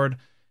the board.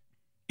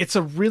 It's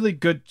a really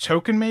good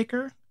token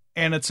maker,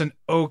 and it's an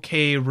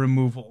okay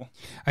removal.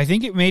 I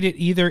think it made it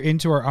either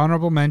into our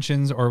honorable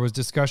mentions, or was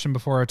discussion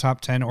before our top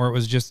 10, or it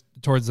was just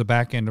towards the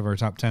back end of our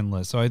top 10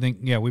 list. So I think,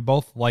 we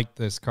both like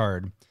this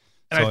card.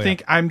 And so, I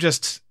think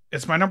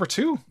it's my number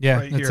 2. Yeah,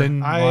 right it's here.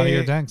 in a lot of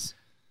your decks.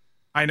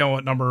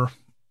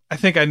 I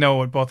think I know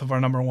what both of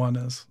our number 1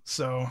 is.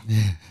 So,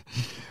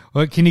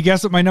 well, can you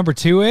guess what my number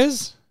 2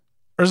 is?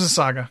 Urza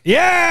Saga.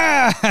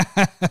 Yeah.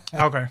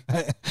 Okay.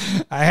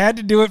 I had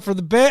to do it for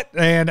the bit,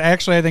 and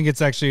actually, I think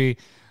it's actually,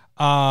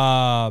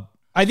 I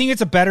think it's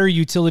a better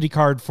utility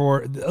card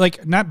for,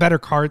 like, not better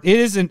card. It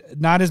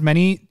isn't not as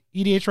many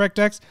EDH rec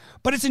decks,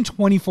 but it's in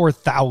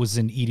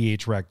 24,000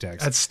 EDH rec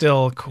decks. That's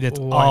still cool. It's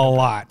a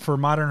lot for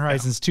Modern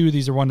Horizons 2.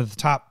 These are one of the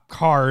top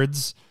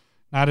cards.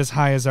 Not as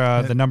high as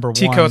the number 1.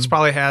 T-Coats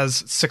probably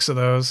has 6 of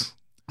those.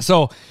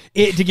 So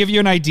to give you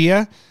an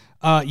idea,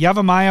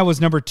 Yavimaya was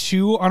number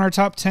 2 on our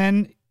top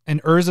 10,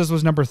 and Urza's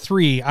was number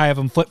 3. I have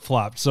them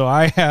flip-flopped. So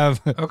I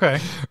have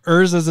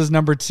Urza's is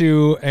number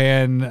 2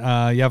 and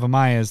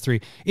Yavimaya is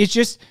 3. It's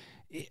just,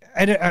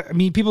 I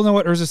mean, people know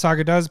what Urza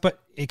Saga does, but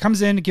it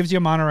comes in, it gives you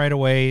a mana right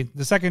away.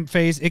 The second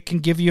phase, it can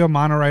give you a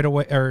mana right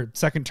away, or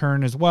second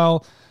turn as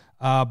well.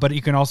 But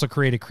you can also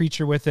create a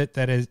creature with it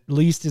that at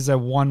least is a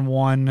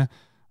 1/1.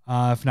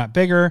 If not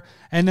bigger.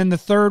 And then the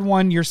third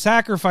one, you're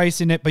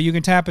sacrificing it, but you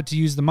can tap it to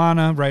use the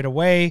mana right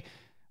away.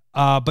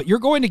 But you're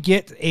going to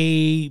get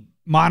a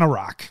Mana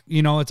Rock.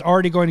 It's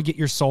already going to get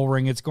your Soul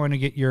Ring. It's going to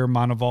get your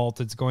Mana Vault.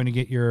 It's going to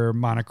get your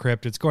Mana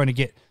Crypt. It's going to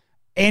get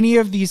any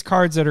of these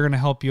cards that are going to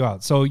help you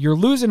out. So you're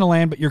losing a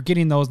land, but you're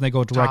getting those and they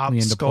go directly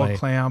into Skull play.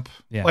 Clamp.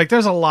 Yeah. Like,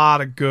 there's a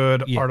lot of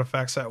good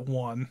artifacts at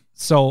 1.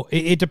 So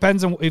it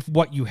depends on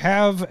what you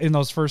have in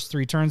those first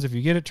 3 turns. If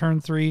you get it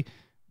turn 3,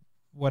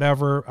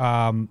 whatever.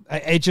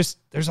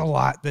 There's a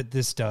lot that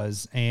this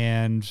does,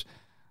 and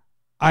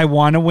I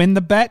want to win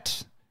the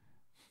bet,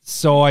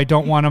 so I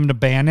don't want them to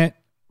ban it,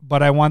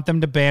 but I want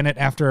them to ban it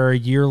after a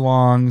year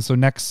long. So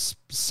next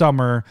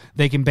summer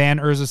they can ban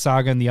Urza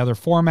Saga in the other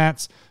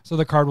formats, so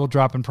the card will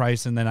drop in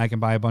price, and then I can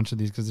buy a bunch of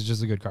these because it's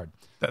just a good card.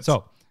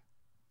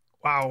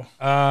 Wow.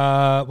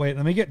 Wait,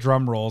 let me get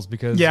drum rolls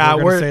because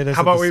we're say this.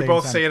 How about we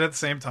both time. say it at the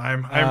same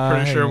time? I'm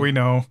pretty sure we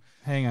know.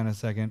 Hang on a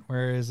second.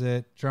 Where is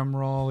it? Drum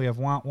roll. We have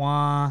wah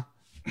wah.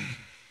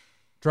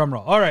 Drum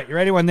roll. All right, you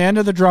ready? When the end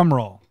of the drum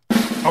roll.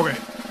 Okay.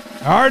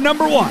 Our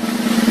number 1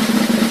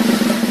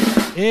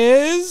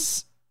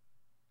 is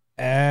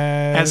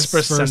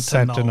Esper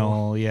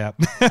Sentinel. Yeah.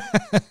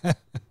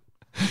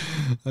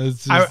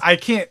 I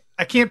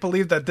can't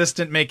believe that this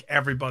didn't make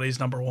everybody's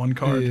number 1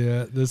 card.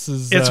 Yeah, this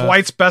is it's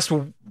White's best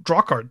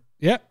draw card.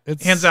 Yeah,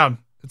 it's hands down.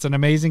 It's an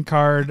amazing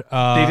card.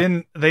 They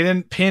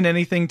didn't pin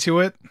anything to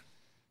it.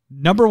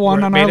 Number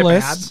 1 on our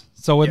list.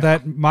 So with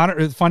that,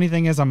 the funny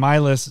thing is on my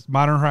list,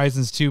 Modern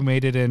Horizons 2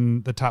 made it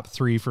in the top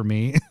 3 for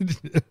me.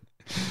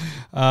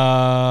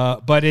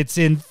 But it's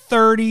in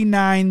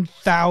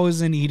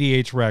 39,000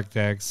 EDH rec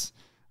decks.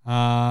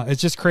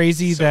 It's just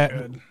crazy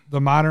that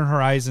the Modern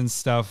Horizons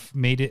stuff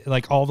made it,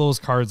 like, all those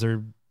cards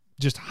are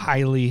just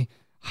highly,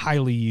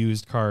 highly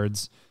used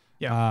cards.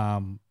 Yeah.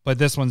 But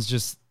this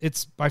one's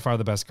it's by far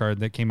the best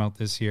card that came out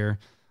this year.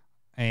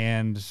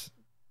 And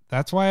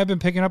That's why I've been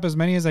picking up as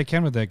many as I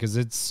can with it, because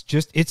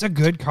it's a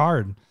good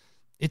card.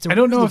 I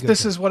don't know if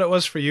this is what it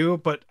was for you,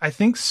 but I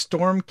think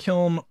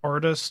Stormkiln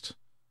Artist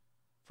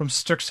from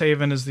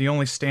Strixhaven is the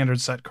only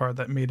standard set card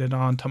that made it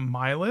onto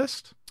my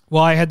list.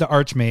 Well, I had the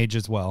Archmage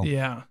as well.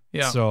 Yeah.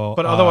 So,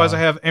 but otherwise, I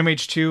have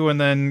MH2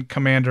 and then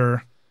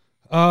Commander.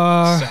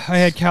 I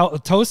had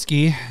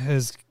Toski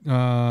as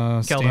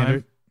standard.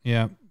 Kaldheim.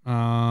 Yeah.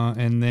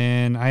 And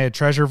then I had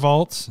Treasure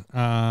Vault.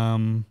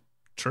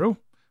 True.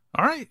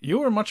 All right. You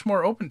were much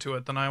more open to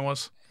it than I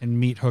was. And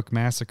Meat Hook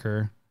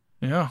Massacre.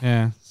 Yeah.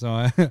 Yeah.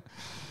 So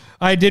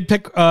I did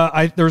pick.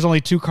 There was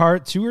only two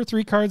or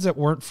three cards that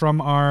weren't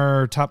from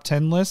our top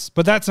 10 list,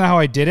 but that's not how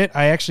I did it.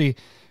 I actually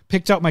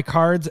picked out my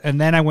cards,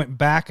 and then I went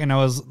back and I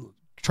was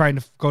trying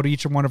to go to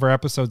each one of our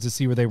episodes to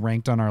see where they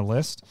ranked on our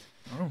list.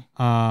 Oh.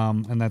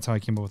 And that's how I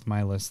came up with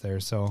my list there.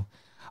 So,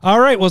 all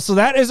right. Well, so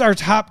that is our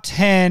top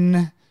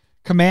 10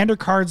 Commander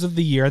cards of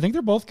the year. I think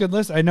they're both good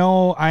lists. I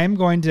know I am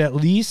going to at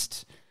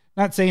least.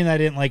 Not saying that I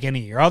didn't like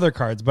any of your other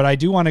cards, but I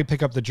do want to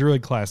pick up the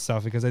Druid class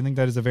stuff because I think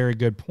that is a very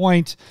good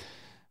point,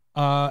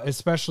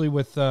 especially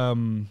with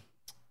the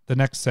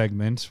next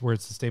segment where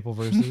it's the staple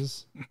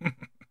versus.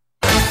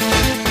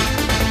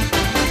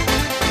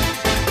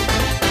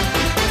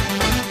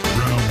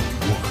 Round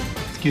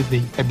 1. Excuse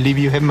me, I believe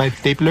you have my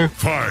stapler.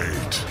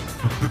 Fight!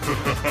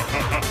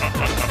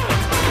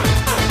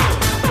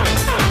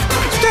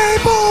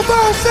 Staple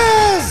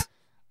versus!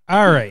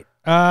 All right.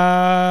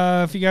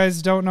 If you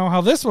guys don't know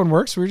how this one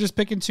works, we're just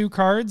picking two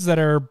cards that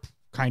are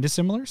kind of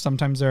similar.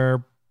 Sometimes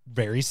they're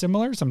very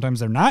similar. Sometimes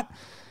they're not.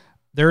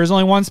 There is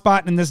only one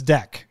spot in this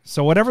deck.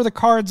 So whatever the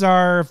cards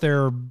are, if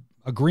they're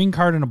a green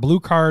card and a blue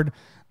card,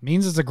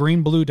 means it's a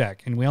green-blue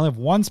deck. And we only have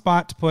one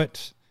spot to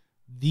put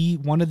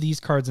one of these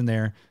cards in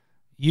there.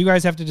 You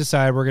guys have to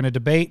decide. We're going to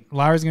debate.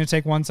 Lowry's going to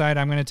take one side.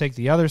 I'm going to take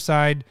the other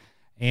side.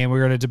 And we're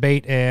going to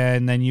debate.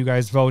 And then you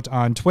guys vote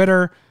on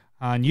Twitter,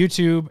 on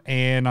YouTube,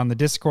 and on the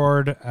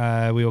Discord.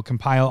 We will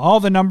compile all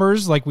the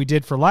numbers like we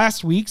did for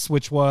last week's,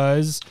 which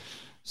was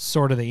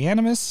Sword of the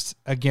Animist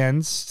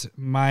against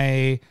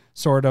my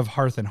Sword of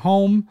Hearth and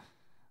Home.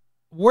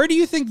 Where do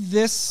you think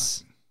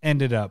this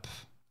ended up?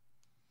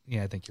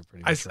 Yeah, I think you're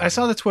pretty much right. I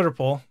saw the Twitter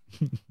poll,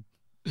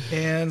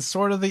 and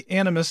Sword of the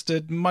Animist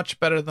did much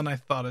better than I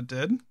thought it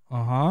did.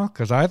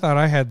 Because I thought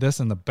I had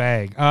this in the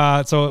bag.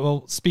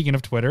 So speaking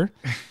of Twitter,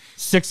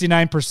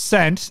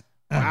 69%.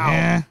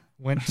 Wow.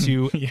 Went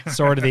to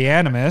Sword of the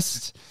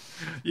Animist.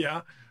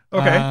 Yeah.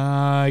 Okay.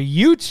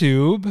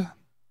 YouTube,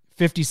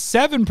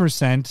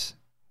 57%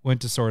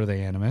 went to Sword of the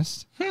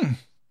Animist.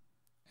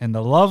 And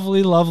the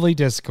lovely, lovely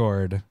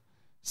Discord,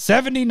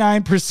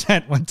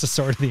 79% went to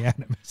Sword of the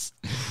Animist.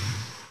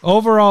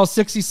 Overall,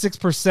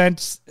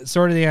 66%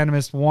 Sword of the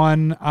Animist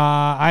won.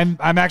 I'm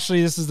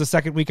actually, this is the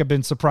second week I've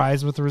been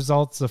surprised with the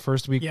results. The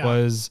first week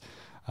was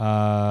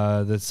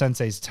the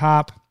Sensei's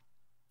top.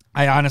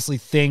 I honestly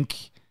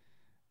think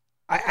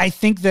I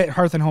think that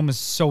Hearth and Home is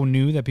so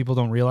new that people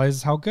don't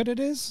realize how good it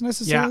is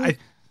necessarily.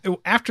 Yeah,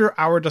 after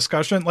our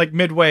discussion, like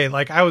midway,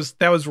 like that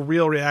was a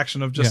real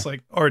reaction of just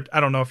like, or I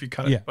don't know if you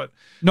cut it, but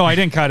no, I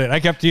didn't cut it. I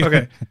kept you.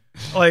 Okay.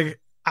 Like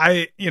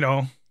I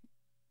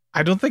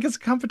don't think it's a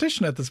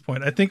competition at this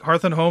point. I think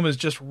Hearth and Home is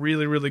just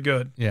really, really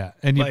good. Yeah.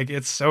 And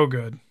it's so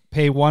good.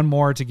 Pay one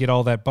more to get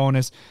all that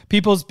bonus.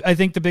 I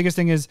think the biggest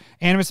thing is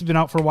Animist has been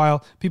out for a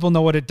while. People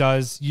know what it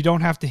does. You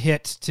don't have to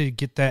hit to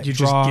get that You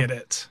draw. just get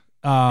it.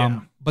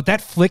 But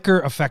that flicker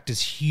effect is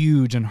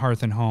huge in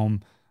Hearth and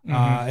Home.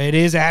 It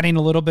is adding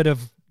a little bit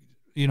of,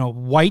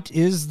 white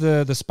is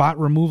the spot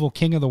removal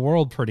king of the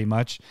world pretty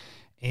much.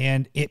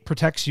 And it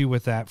protects you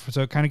with that.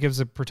 So it kind of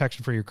gives a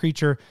protection for your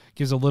creature,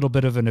 gives a little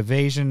bit of an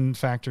evasion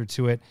factor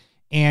to it,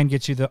 and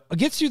gets you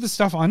the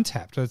stuff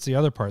untapped. That's the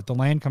other part. The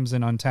land comes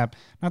in untapped.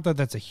 Not that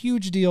that's a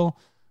huge deal,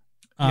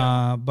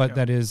 but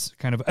that is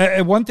kind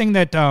of one thing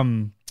that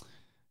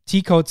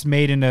T-Coats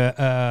made in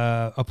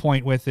a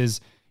point with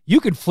is you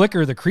could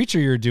flicker the creature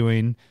you're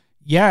doing.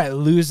 Yeah, it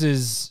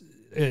loses,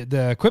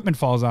 the equipment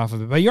falls off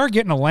of it, but you are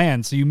getting a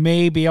land, so you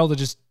may be able to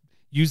just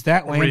use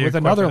that land with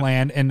another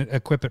land and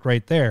equip it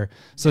right there.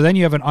 So then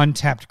you have an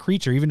untapped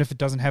creature. Even if it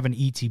doesn't have an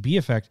ETB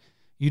effect,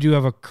 you do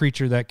have a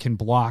creature that can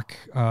block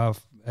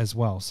as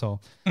well.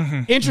 So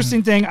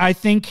interesting thing. I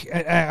think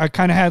I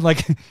kind of had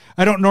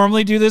I don't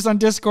normally do this on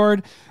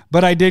Discord,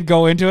 but I did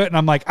go into it and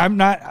I'm like,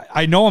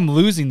 I know I'm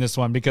losing this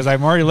one because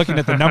I'm already looking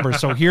at the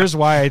numbers. So here's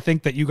why I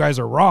think that you guys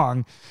are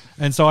wrong.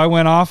 And so I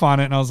went off on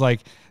it and I was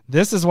like,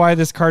 this is why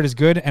this card is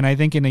good. And I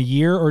think in a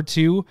year or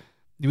two,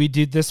 we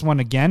did this one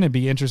again. It'd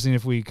be interesting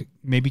if we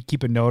maybe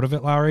keep a note of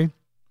it, Lowry,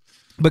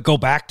 but go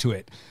back to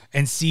it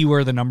and see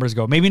where the numbers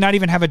go. Maybe not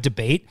even have a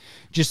debate,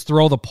 just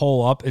throw the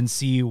poll up and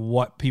see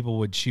what people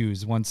would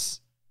choose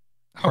once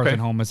Hearth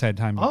and Home has had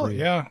time to breathe.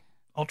 Yeah.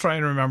 I'll try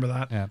and remember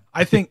that. Yeah.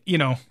 I think,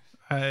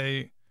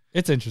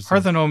 it's interesting.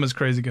 Hearth and Home is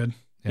crazy good.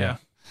 Yeah.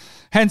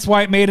 Hence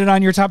why it made it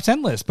on your top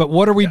 10 list. But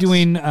what are we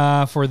doing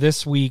for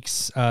this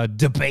week's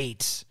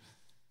debate?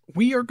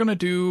 We are going to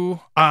do,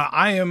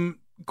 I am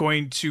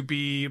going to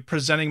be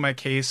presenting my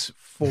case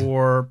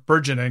for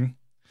Burgeoning,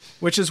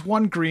 which is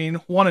 1 green,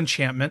 1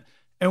 enchantment.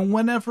 And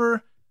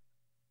whenever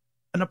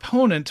an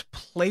opponent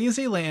plays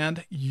a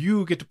land,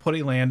 you get to put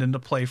a land into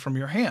play from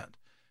your hand.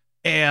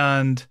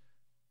 And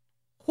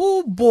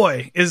oh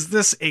boy, is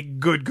this a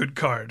good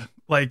card.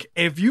 Like,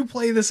 if you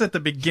play this at the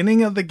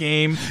beginning of the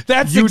game,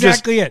 that's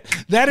exactly it.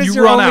 That is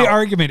your only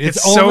argument.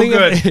 It's only so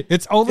good.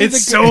 It's only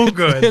so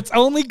good. It's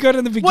only good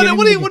in the beginning.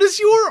 What is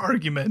your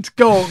argument?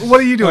 Go. What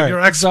are you doing? Right,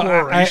 your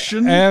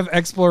exploration? So I have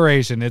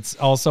exploration. It's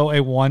also a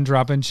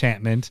 1-drop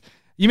enchantment.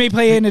 You may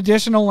play an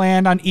additional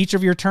land on each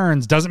of your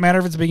turns. Doesn't matter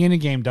if it's beginning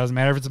of the game. Doesn't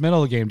matter if it's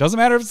middle of the game. Doesn't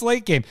matter if it's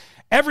late game.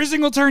 Every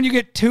single turn, you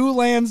get 2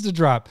 lands to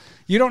drop.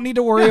 You don't need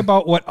to worry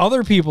about what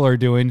other people are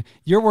doing.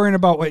 You're worrying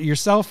about what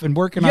yourself and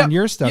working on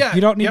your stuff. You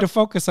don't need to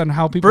focus on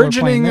how people are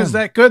playing. Burgeoning is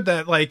that good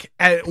that like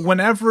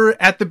whenever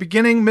at the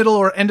beginning, middle,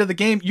 or end of the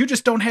game, you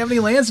just don't have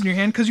any lands in your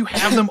hand because you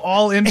have them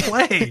all in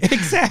play.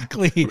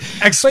 Exactly.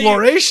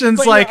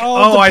 Exploration's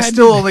I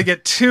still only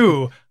get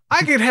 2.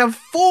 I could have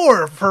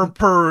 4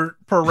 per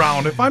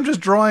round if I'm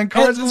just drawing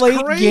cards. It's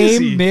late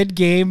crazy. Game, mid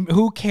game,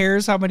 who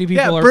cares how many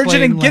people are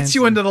burgeoning playing? Gets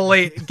you into the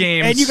late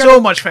game and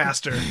so much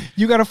faster.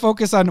 You got to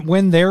focus on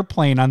when they're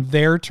playing on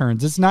their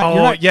turns. It's not.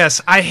 Oh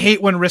yes, I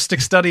hate when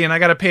Rhystic Study, and I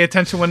got to pay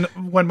attention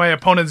when my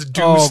opponents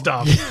do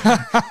stuff.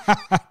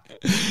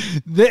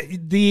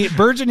 The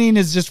burgeoning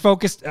is just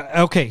focused.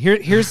 Okay,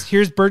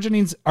 here's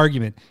burgeoning's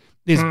argument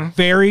is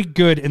very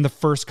good in the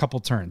first couple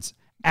turns.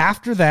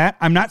 After that,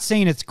 I'm not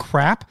saying it's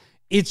crap.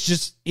 It's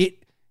just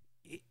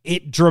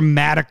it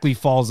dramatically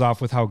falls off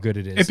with how good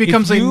it is. It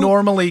becomes a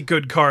normally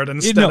good card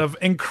instead of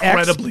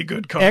incredibly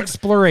good card.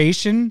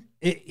 Exploration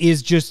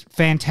is just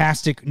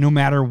fantastic no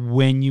matter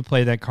when you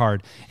play that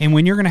card. And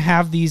when you're going to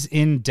have these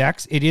in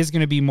decks, it is going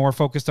to be more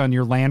focused on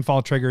your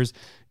landfall triggers,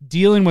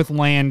 dealing with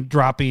land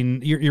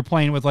dropping. You're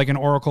playing with like an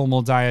Oracle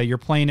Moldiah. You're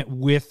playing it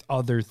with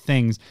other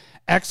things.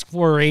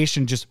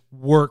 Exploration just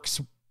works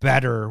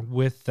better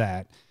with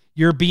that.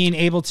 You're being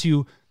able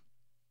to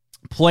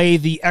play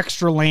the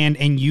extra land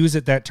and use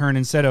it that turn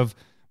instead of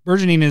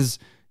burgeoning is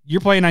you're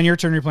playing on your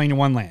turn, you're playing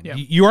 1 land. Yeah.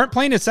 You aren't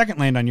playing a second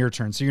land on your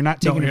turn, so you're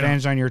not taking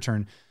advantage on your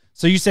turn.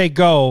 So you say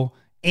go,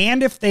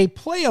 and if they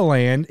play a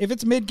land, if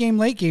it's mid-game,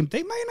 late game,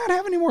 they might not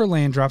have any more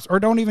land drops or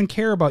don't even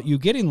care about you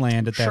getting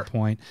land at that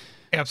point.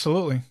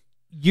 Absolutely.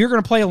 You're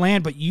going to play a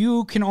land, but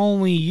you can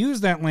only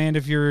use that land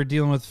if you're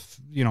dealing with,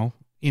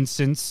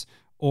 instants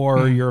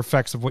or your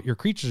effects of what your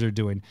creatures are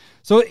doing.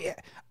 So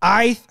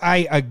I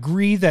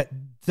agree that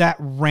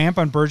ramp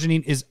on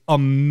burgeoning is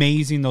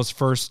amazing those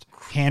first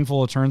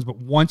handful of turns, but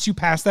once you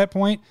pass that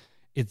point,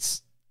 I'm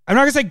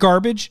not gonna say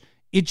garbage.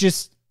 It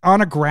just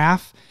on a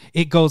graph,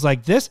 it goes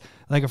like this,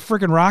 like a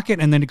freaking rocket,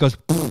 and then it goes.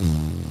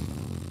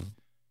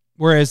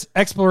 Whereas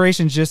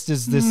exploration just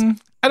is this.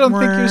 I don't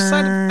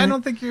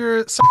think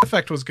your side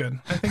effect was good.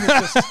 I think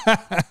it's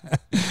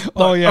just.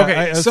 Oh yeah.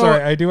 Okay,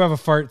 sorry. I do have a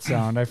fart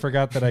sound. I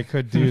forgot that I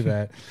could do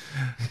that.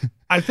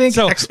 I think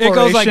so. It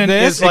goes like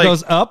this. It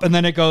goes up, and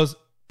then it goes.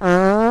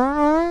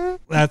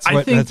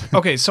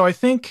 Okay, so I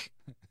think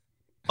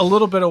a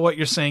little bit of what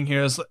you're saying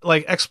here is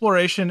like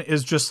exploration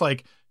is just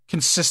like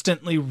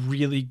consistently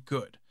really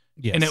good.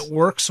 Yes. And it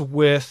works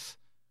with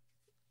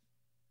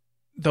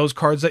those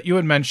cards that you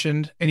had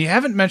mentioned, and you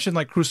haven't mentioned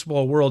like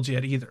Crucible of Worlds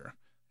yet either.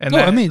 And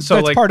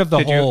so that's part of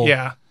the whole.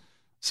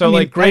 So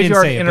like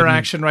graveyard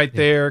interaction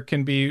there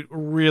can be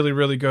really,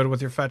 really good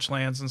with your fetch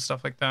lands and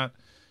stuff like that.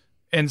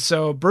 And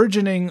so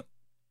burgeoning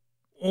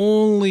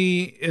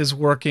only is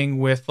working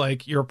with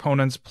like your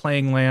opponents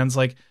playing lands.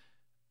 Like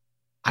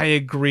I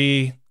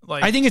agree.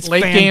 Like I think it's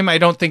late game. I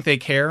don't think they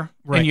care,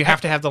 and you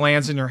have to have the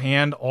lands in your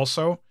hand.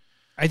 Also,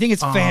 I think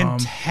it's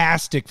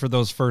fantastic for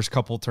those first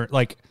couple turns,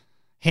 like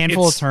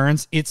handful of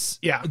turns. It's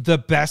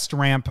the best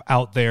ramp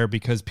out there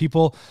because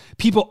people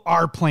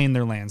are playing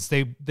their lands.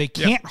 They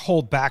can't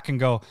hold back and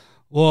go,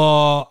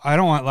 well, I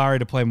don't want Lowry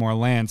to play more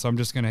land, so I'm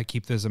just going to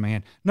keep this in my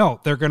hand. No,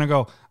 they're going to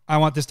go, I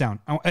want this down.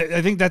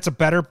 I think that's a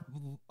better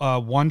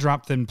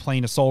 1-drop than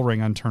playing a Soul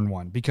Ring on turn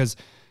 1 because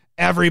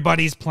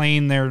everybody's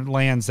playing their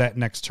lands that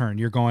next turn.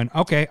 You're going,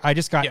 okay, I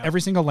just got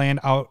every single land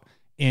out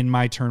in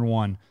my turn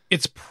 1.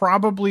 It's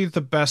probably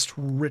the best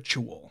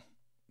ritual.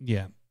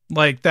 Yeah.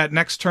 Like that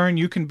next turn,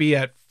 you can be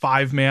at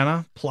 5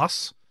 mana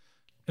plus,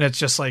 and it's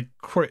just like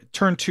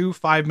turn 2,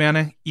 5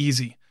 mana,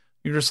 easy.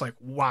 You're just like,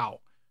 wow.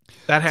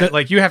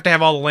 Like you have to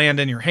have all the land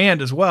in your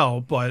hand as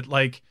well, but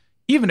like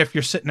even if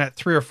you're sitting at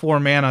 3 or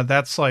 4 mana,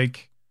 that's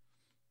like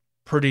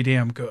pretty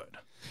damn good.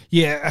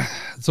 Yeah,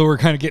 so we're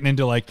kind of getting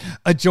into like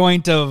a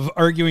joint of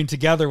arguing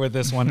together with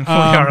this one. We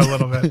are a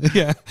little bit.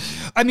 Yeah.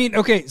 I mean,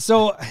 okay,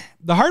 so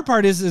the hard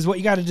part is what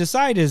you got to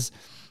decide is,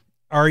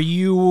 are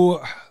you...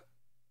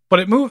 But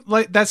it moves,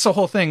 like that's the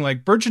whole thing.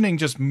 Like burgeoning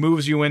just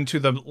moves you into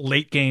the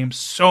late game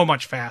so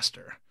much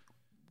faster.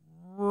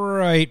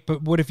 Right,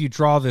 but what if you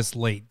draw this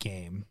late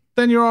game?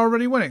 Then you're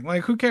already winning.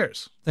 Like, who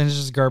cares? Then it's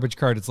just a garbage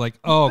card. It's like,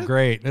 oh,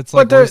 great. It's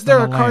like, but there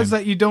are cards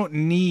that you don't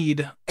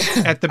need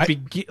at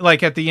the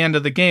at the end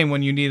of the game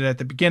when you need it at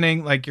the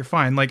beginning. Like, you're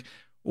fine. Like,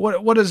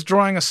 what is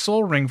drawing a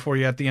soul ring for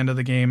you at the end of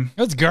the game?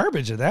 It's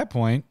garbage at that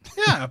point.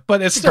 Yeah,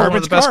 but it's still one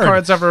of the best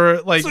cards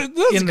ever, like,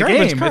 in the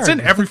game. It's in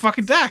every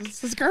fucking deck.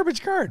 It's a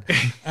garbage card.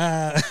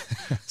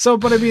 So,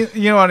 but I mean,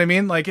 you know what I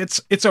mean? Like,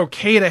 it's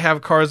okay to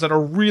have cards that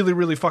are really,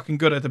 really fucking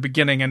good at the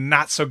beginning and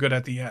not so good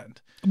at the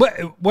end.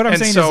 But what I'm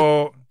saying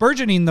is,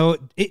 burgeoning, though,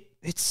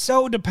 it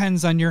so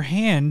depends on your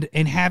hand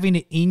and having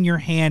it in your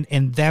hand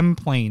and them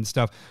playing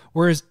stuff.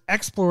 Whereas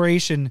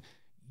exploration,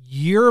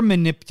 you're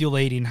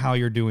manipulating how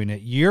you're doing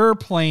it. You're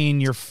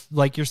playing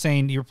like you're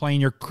saying, you're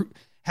playing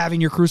having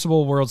your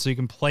Crucible World so you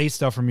can play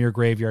stuff from your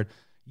graveyard.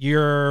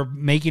 You're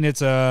making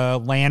it a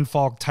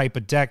landfall type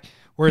of deck.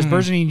 Whereas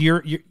burgeoning,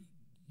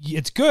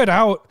 it's good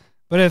out,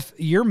 but if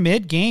you're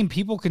mid game,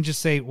 people can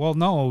just say, well,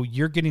 no,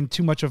 you're getting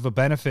too much of a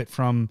benefit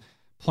from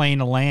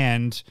playing a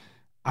land.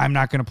 I'm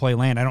not going to play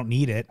land. I don't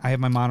need it. I have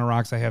my mono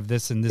rocks. I have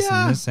this and this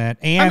and this and.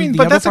 And I mean,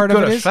 but that's a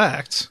good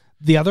effect.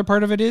 The other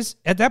part of it is,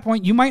 at that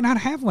point, you might not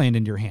have land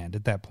in your hand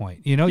at that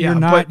point. You know, yeah,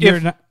 you're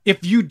not.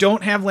 If you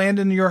don't have land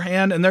in your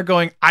hand and they're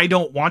going, I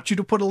don't want you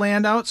to put a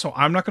land out, so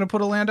I'm not going to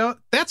put a land out.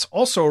 That's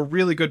also a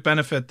really good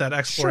benefit that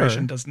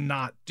exploration does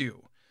not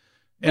do.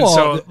 And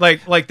so,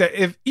 like that,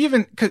 if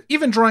even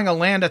drawing a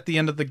land at the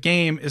end of the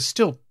game is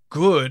still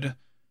good,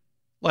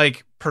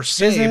 like per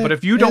se. But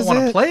if you don't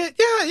want to play it,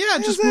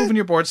 just moving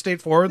your board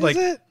state forward. Like,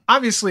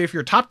 obviously, if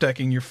you're top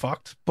decking, you're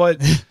fucked.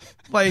 But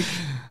like,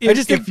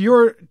 if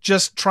you're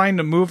just trying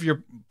to move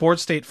your board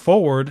state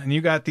forward and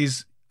you got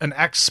an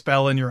X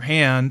spell in your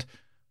hand,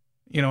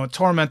 you know, a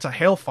Torment, a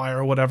Hailfire,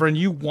 or whatever, and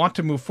you want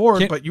to move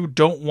forward, but you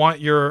don't want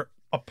your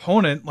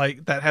opponent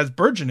like that has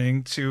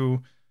burgeoning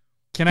to.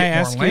 Can I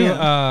ask you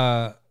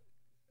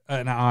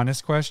an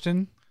honest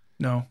question?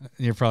 No,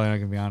 you're probably not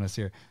going to be honest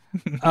here.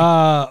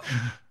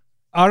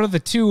 Out of the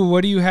two,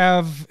 what do you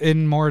have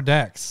in more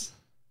decks?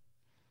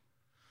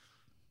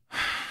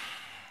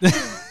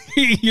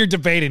 You're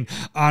debating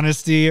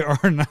honesty or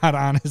not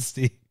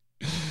honesty.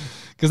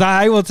 Because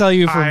I will tell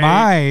you from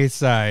my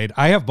side,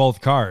 I have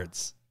both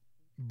cards.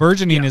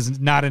 Burgeoning is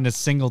not in a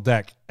single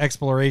deck.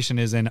 Exploration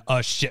is in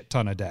a shit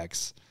ton of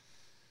decks.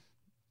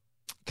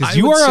 Because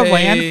you are a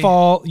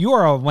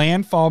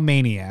landfall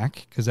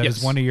maniac, because that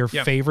is one of your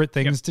favorite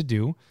things to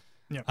do.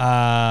 Yep.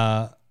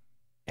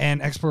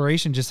 And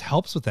exploration just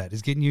helps with that.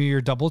 It's getting you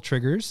your double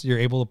triggers. You're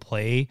able to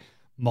play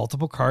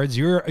multiple cards.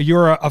 You're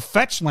a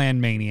fetch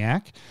land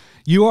maniac.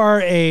 You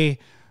are a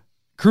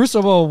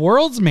Crucible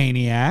Worlds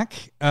maniac.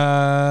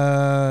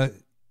 I'd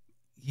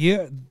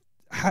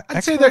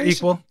say they're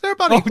equal. They're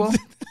about equal.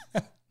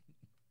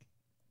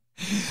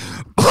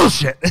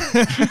 Bullshit.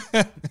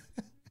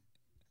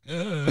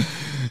 They're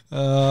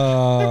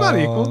about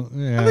equal.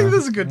 Yeah. I think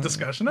this is a good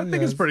discussion. I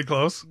think it's pretty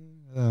close.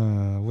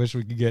 Wish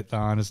we could get the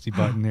honesty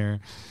button here.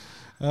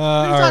 What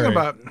are you talking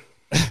about?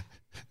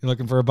 You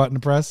looking for a button to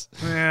press?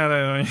 Yeah,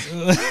 no.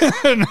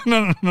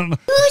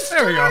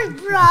 There we go,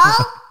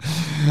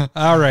 bro.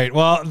 All right.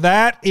 Well,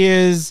 that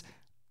is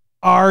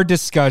our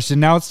discussion.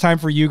 Now it's time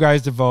for you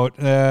guys to vote.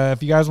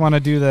 If you guys want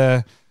to do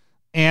the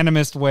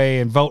animist way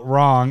and vote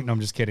wrong, no,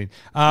 I'm just kidding.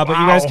 But you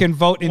guys can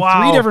vote in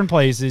 3 different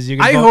places. You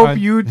can I hope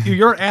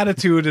your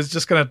attitude is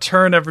just going to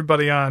turn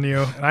everybody on you,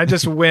 and I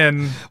just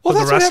win for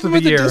the rest of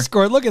the year.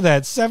 Discord. Look at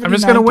that, 79%. I'm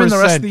just going to win the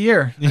rest of the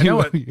year. I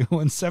know it. You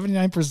win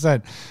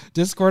 79%.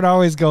 Discord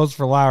always goes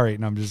for Lowry.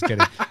 No, I'm just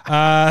kidding.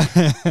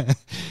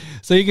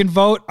 So you can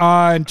vote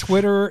on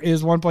Twitter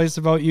is one place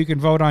to vote. You can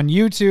vote on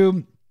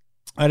YouTube.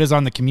 That is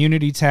on the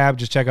community tab.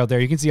 Just check out there.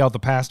 You can see all the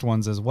past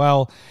ones as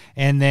well.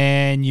 And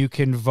then you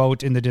can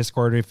vote in the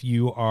Discord if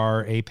you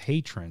are a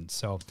patron.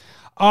 So,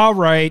 all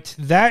right.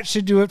 That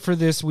should do it for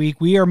this week.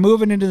 We are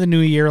moving into the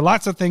new year.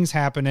 Lots of things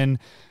happening.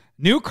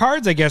 New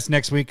cards, I guess,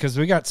 next week because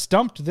we got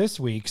stumped this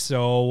week.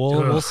 So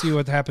we'll see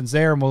what happens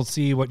there, and we'll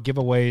see what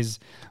giveaways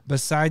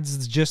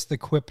besides just the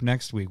quip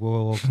next week.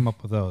 We'll come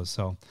up with those.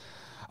 So,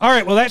 all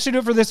right. Well, that should do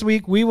it for this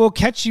week. We will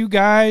catch you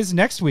guys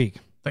next week.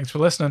 Thanks for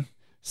listening.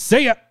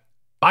 See ya.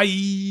 Bye.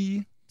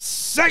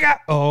 Sega.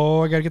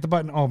 Oh, I gotta get the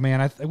button. Oh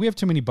man, we have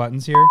too many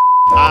buttons here.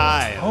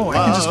 I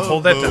can just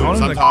hold that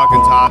down. I'm talking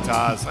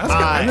tatas.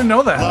 I didn't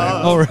know that.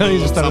 Oh really?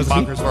 Just thought it was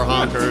bunkers for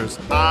honkers.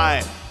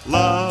 I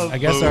love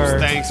boobs.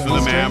 Thanks for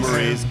the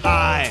memories.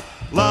 I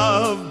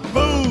love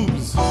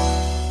boobs.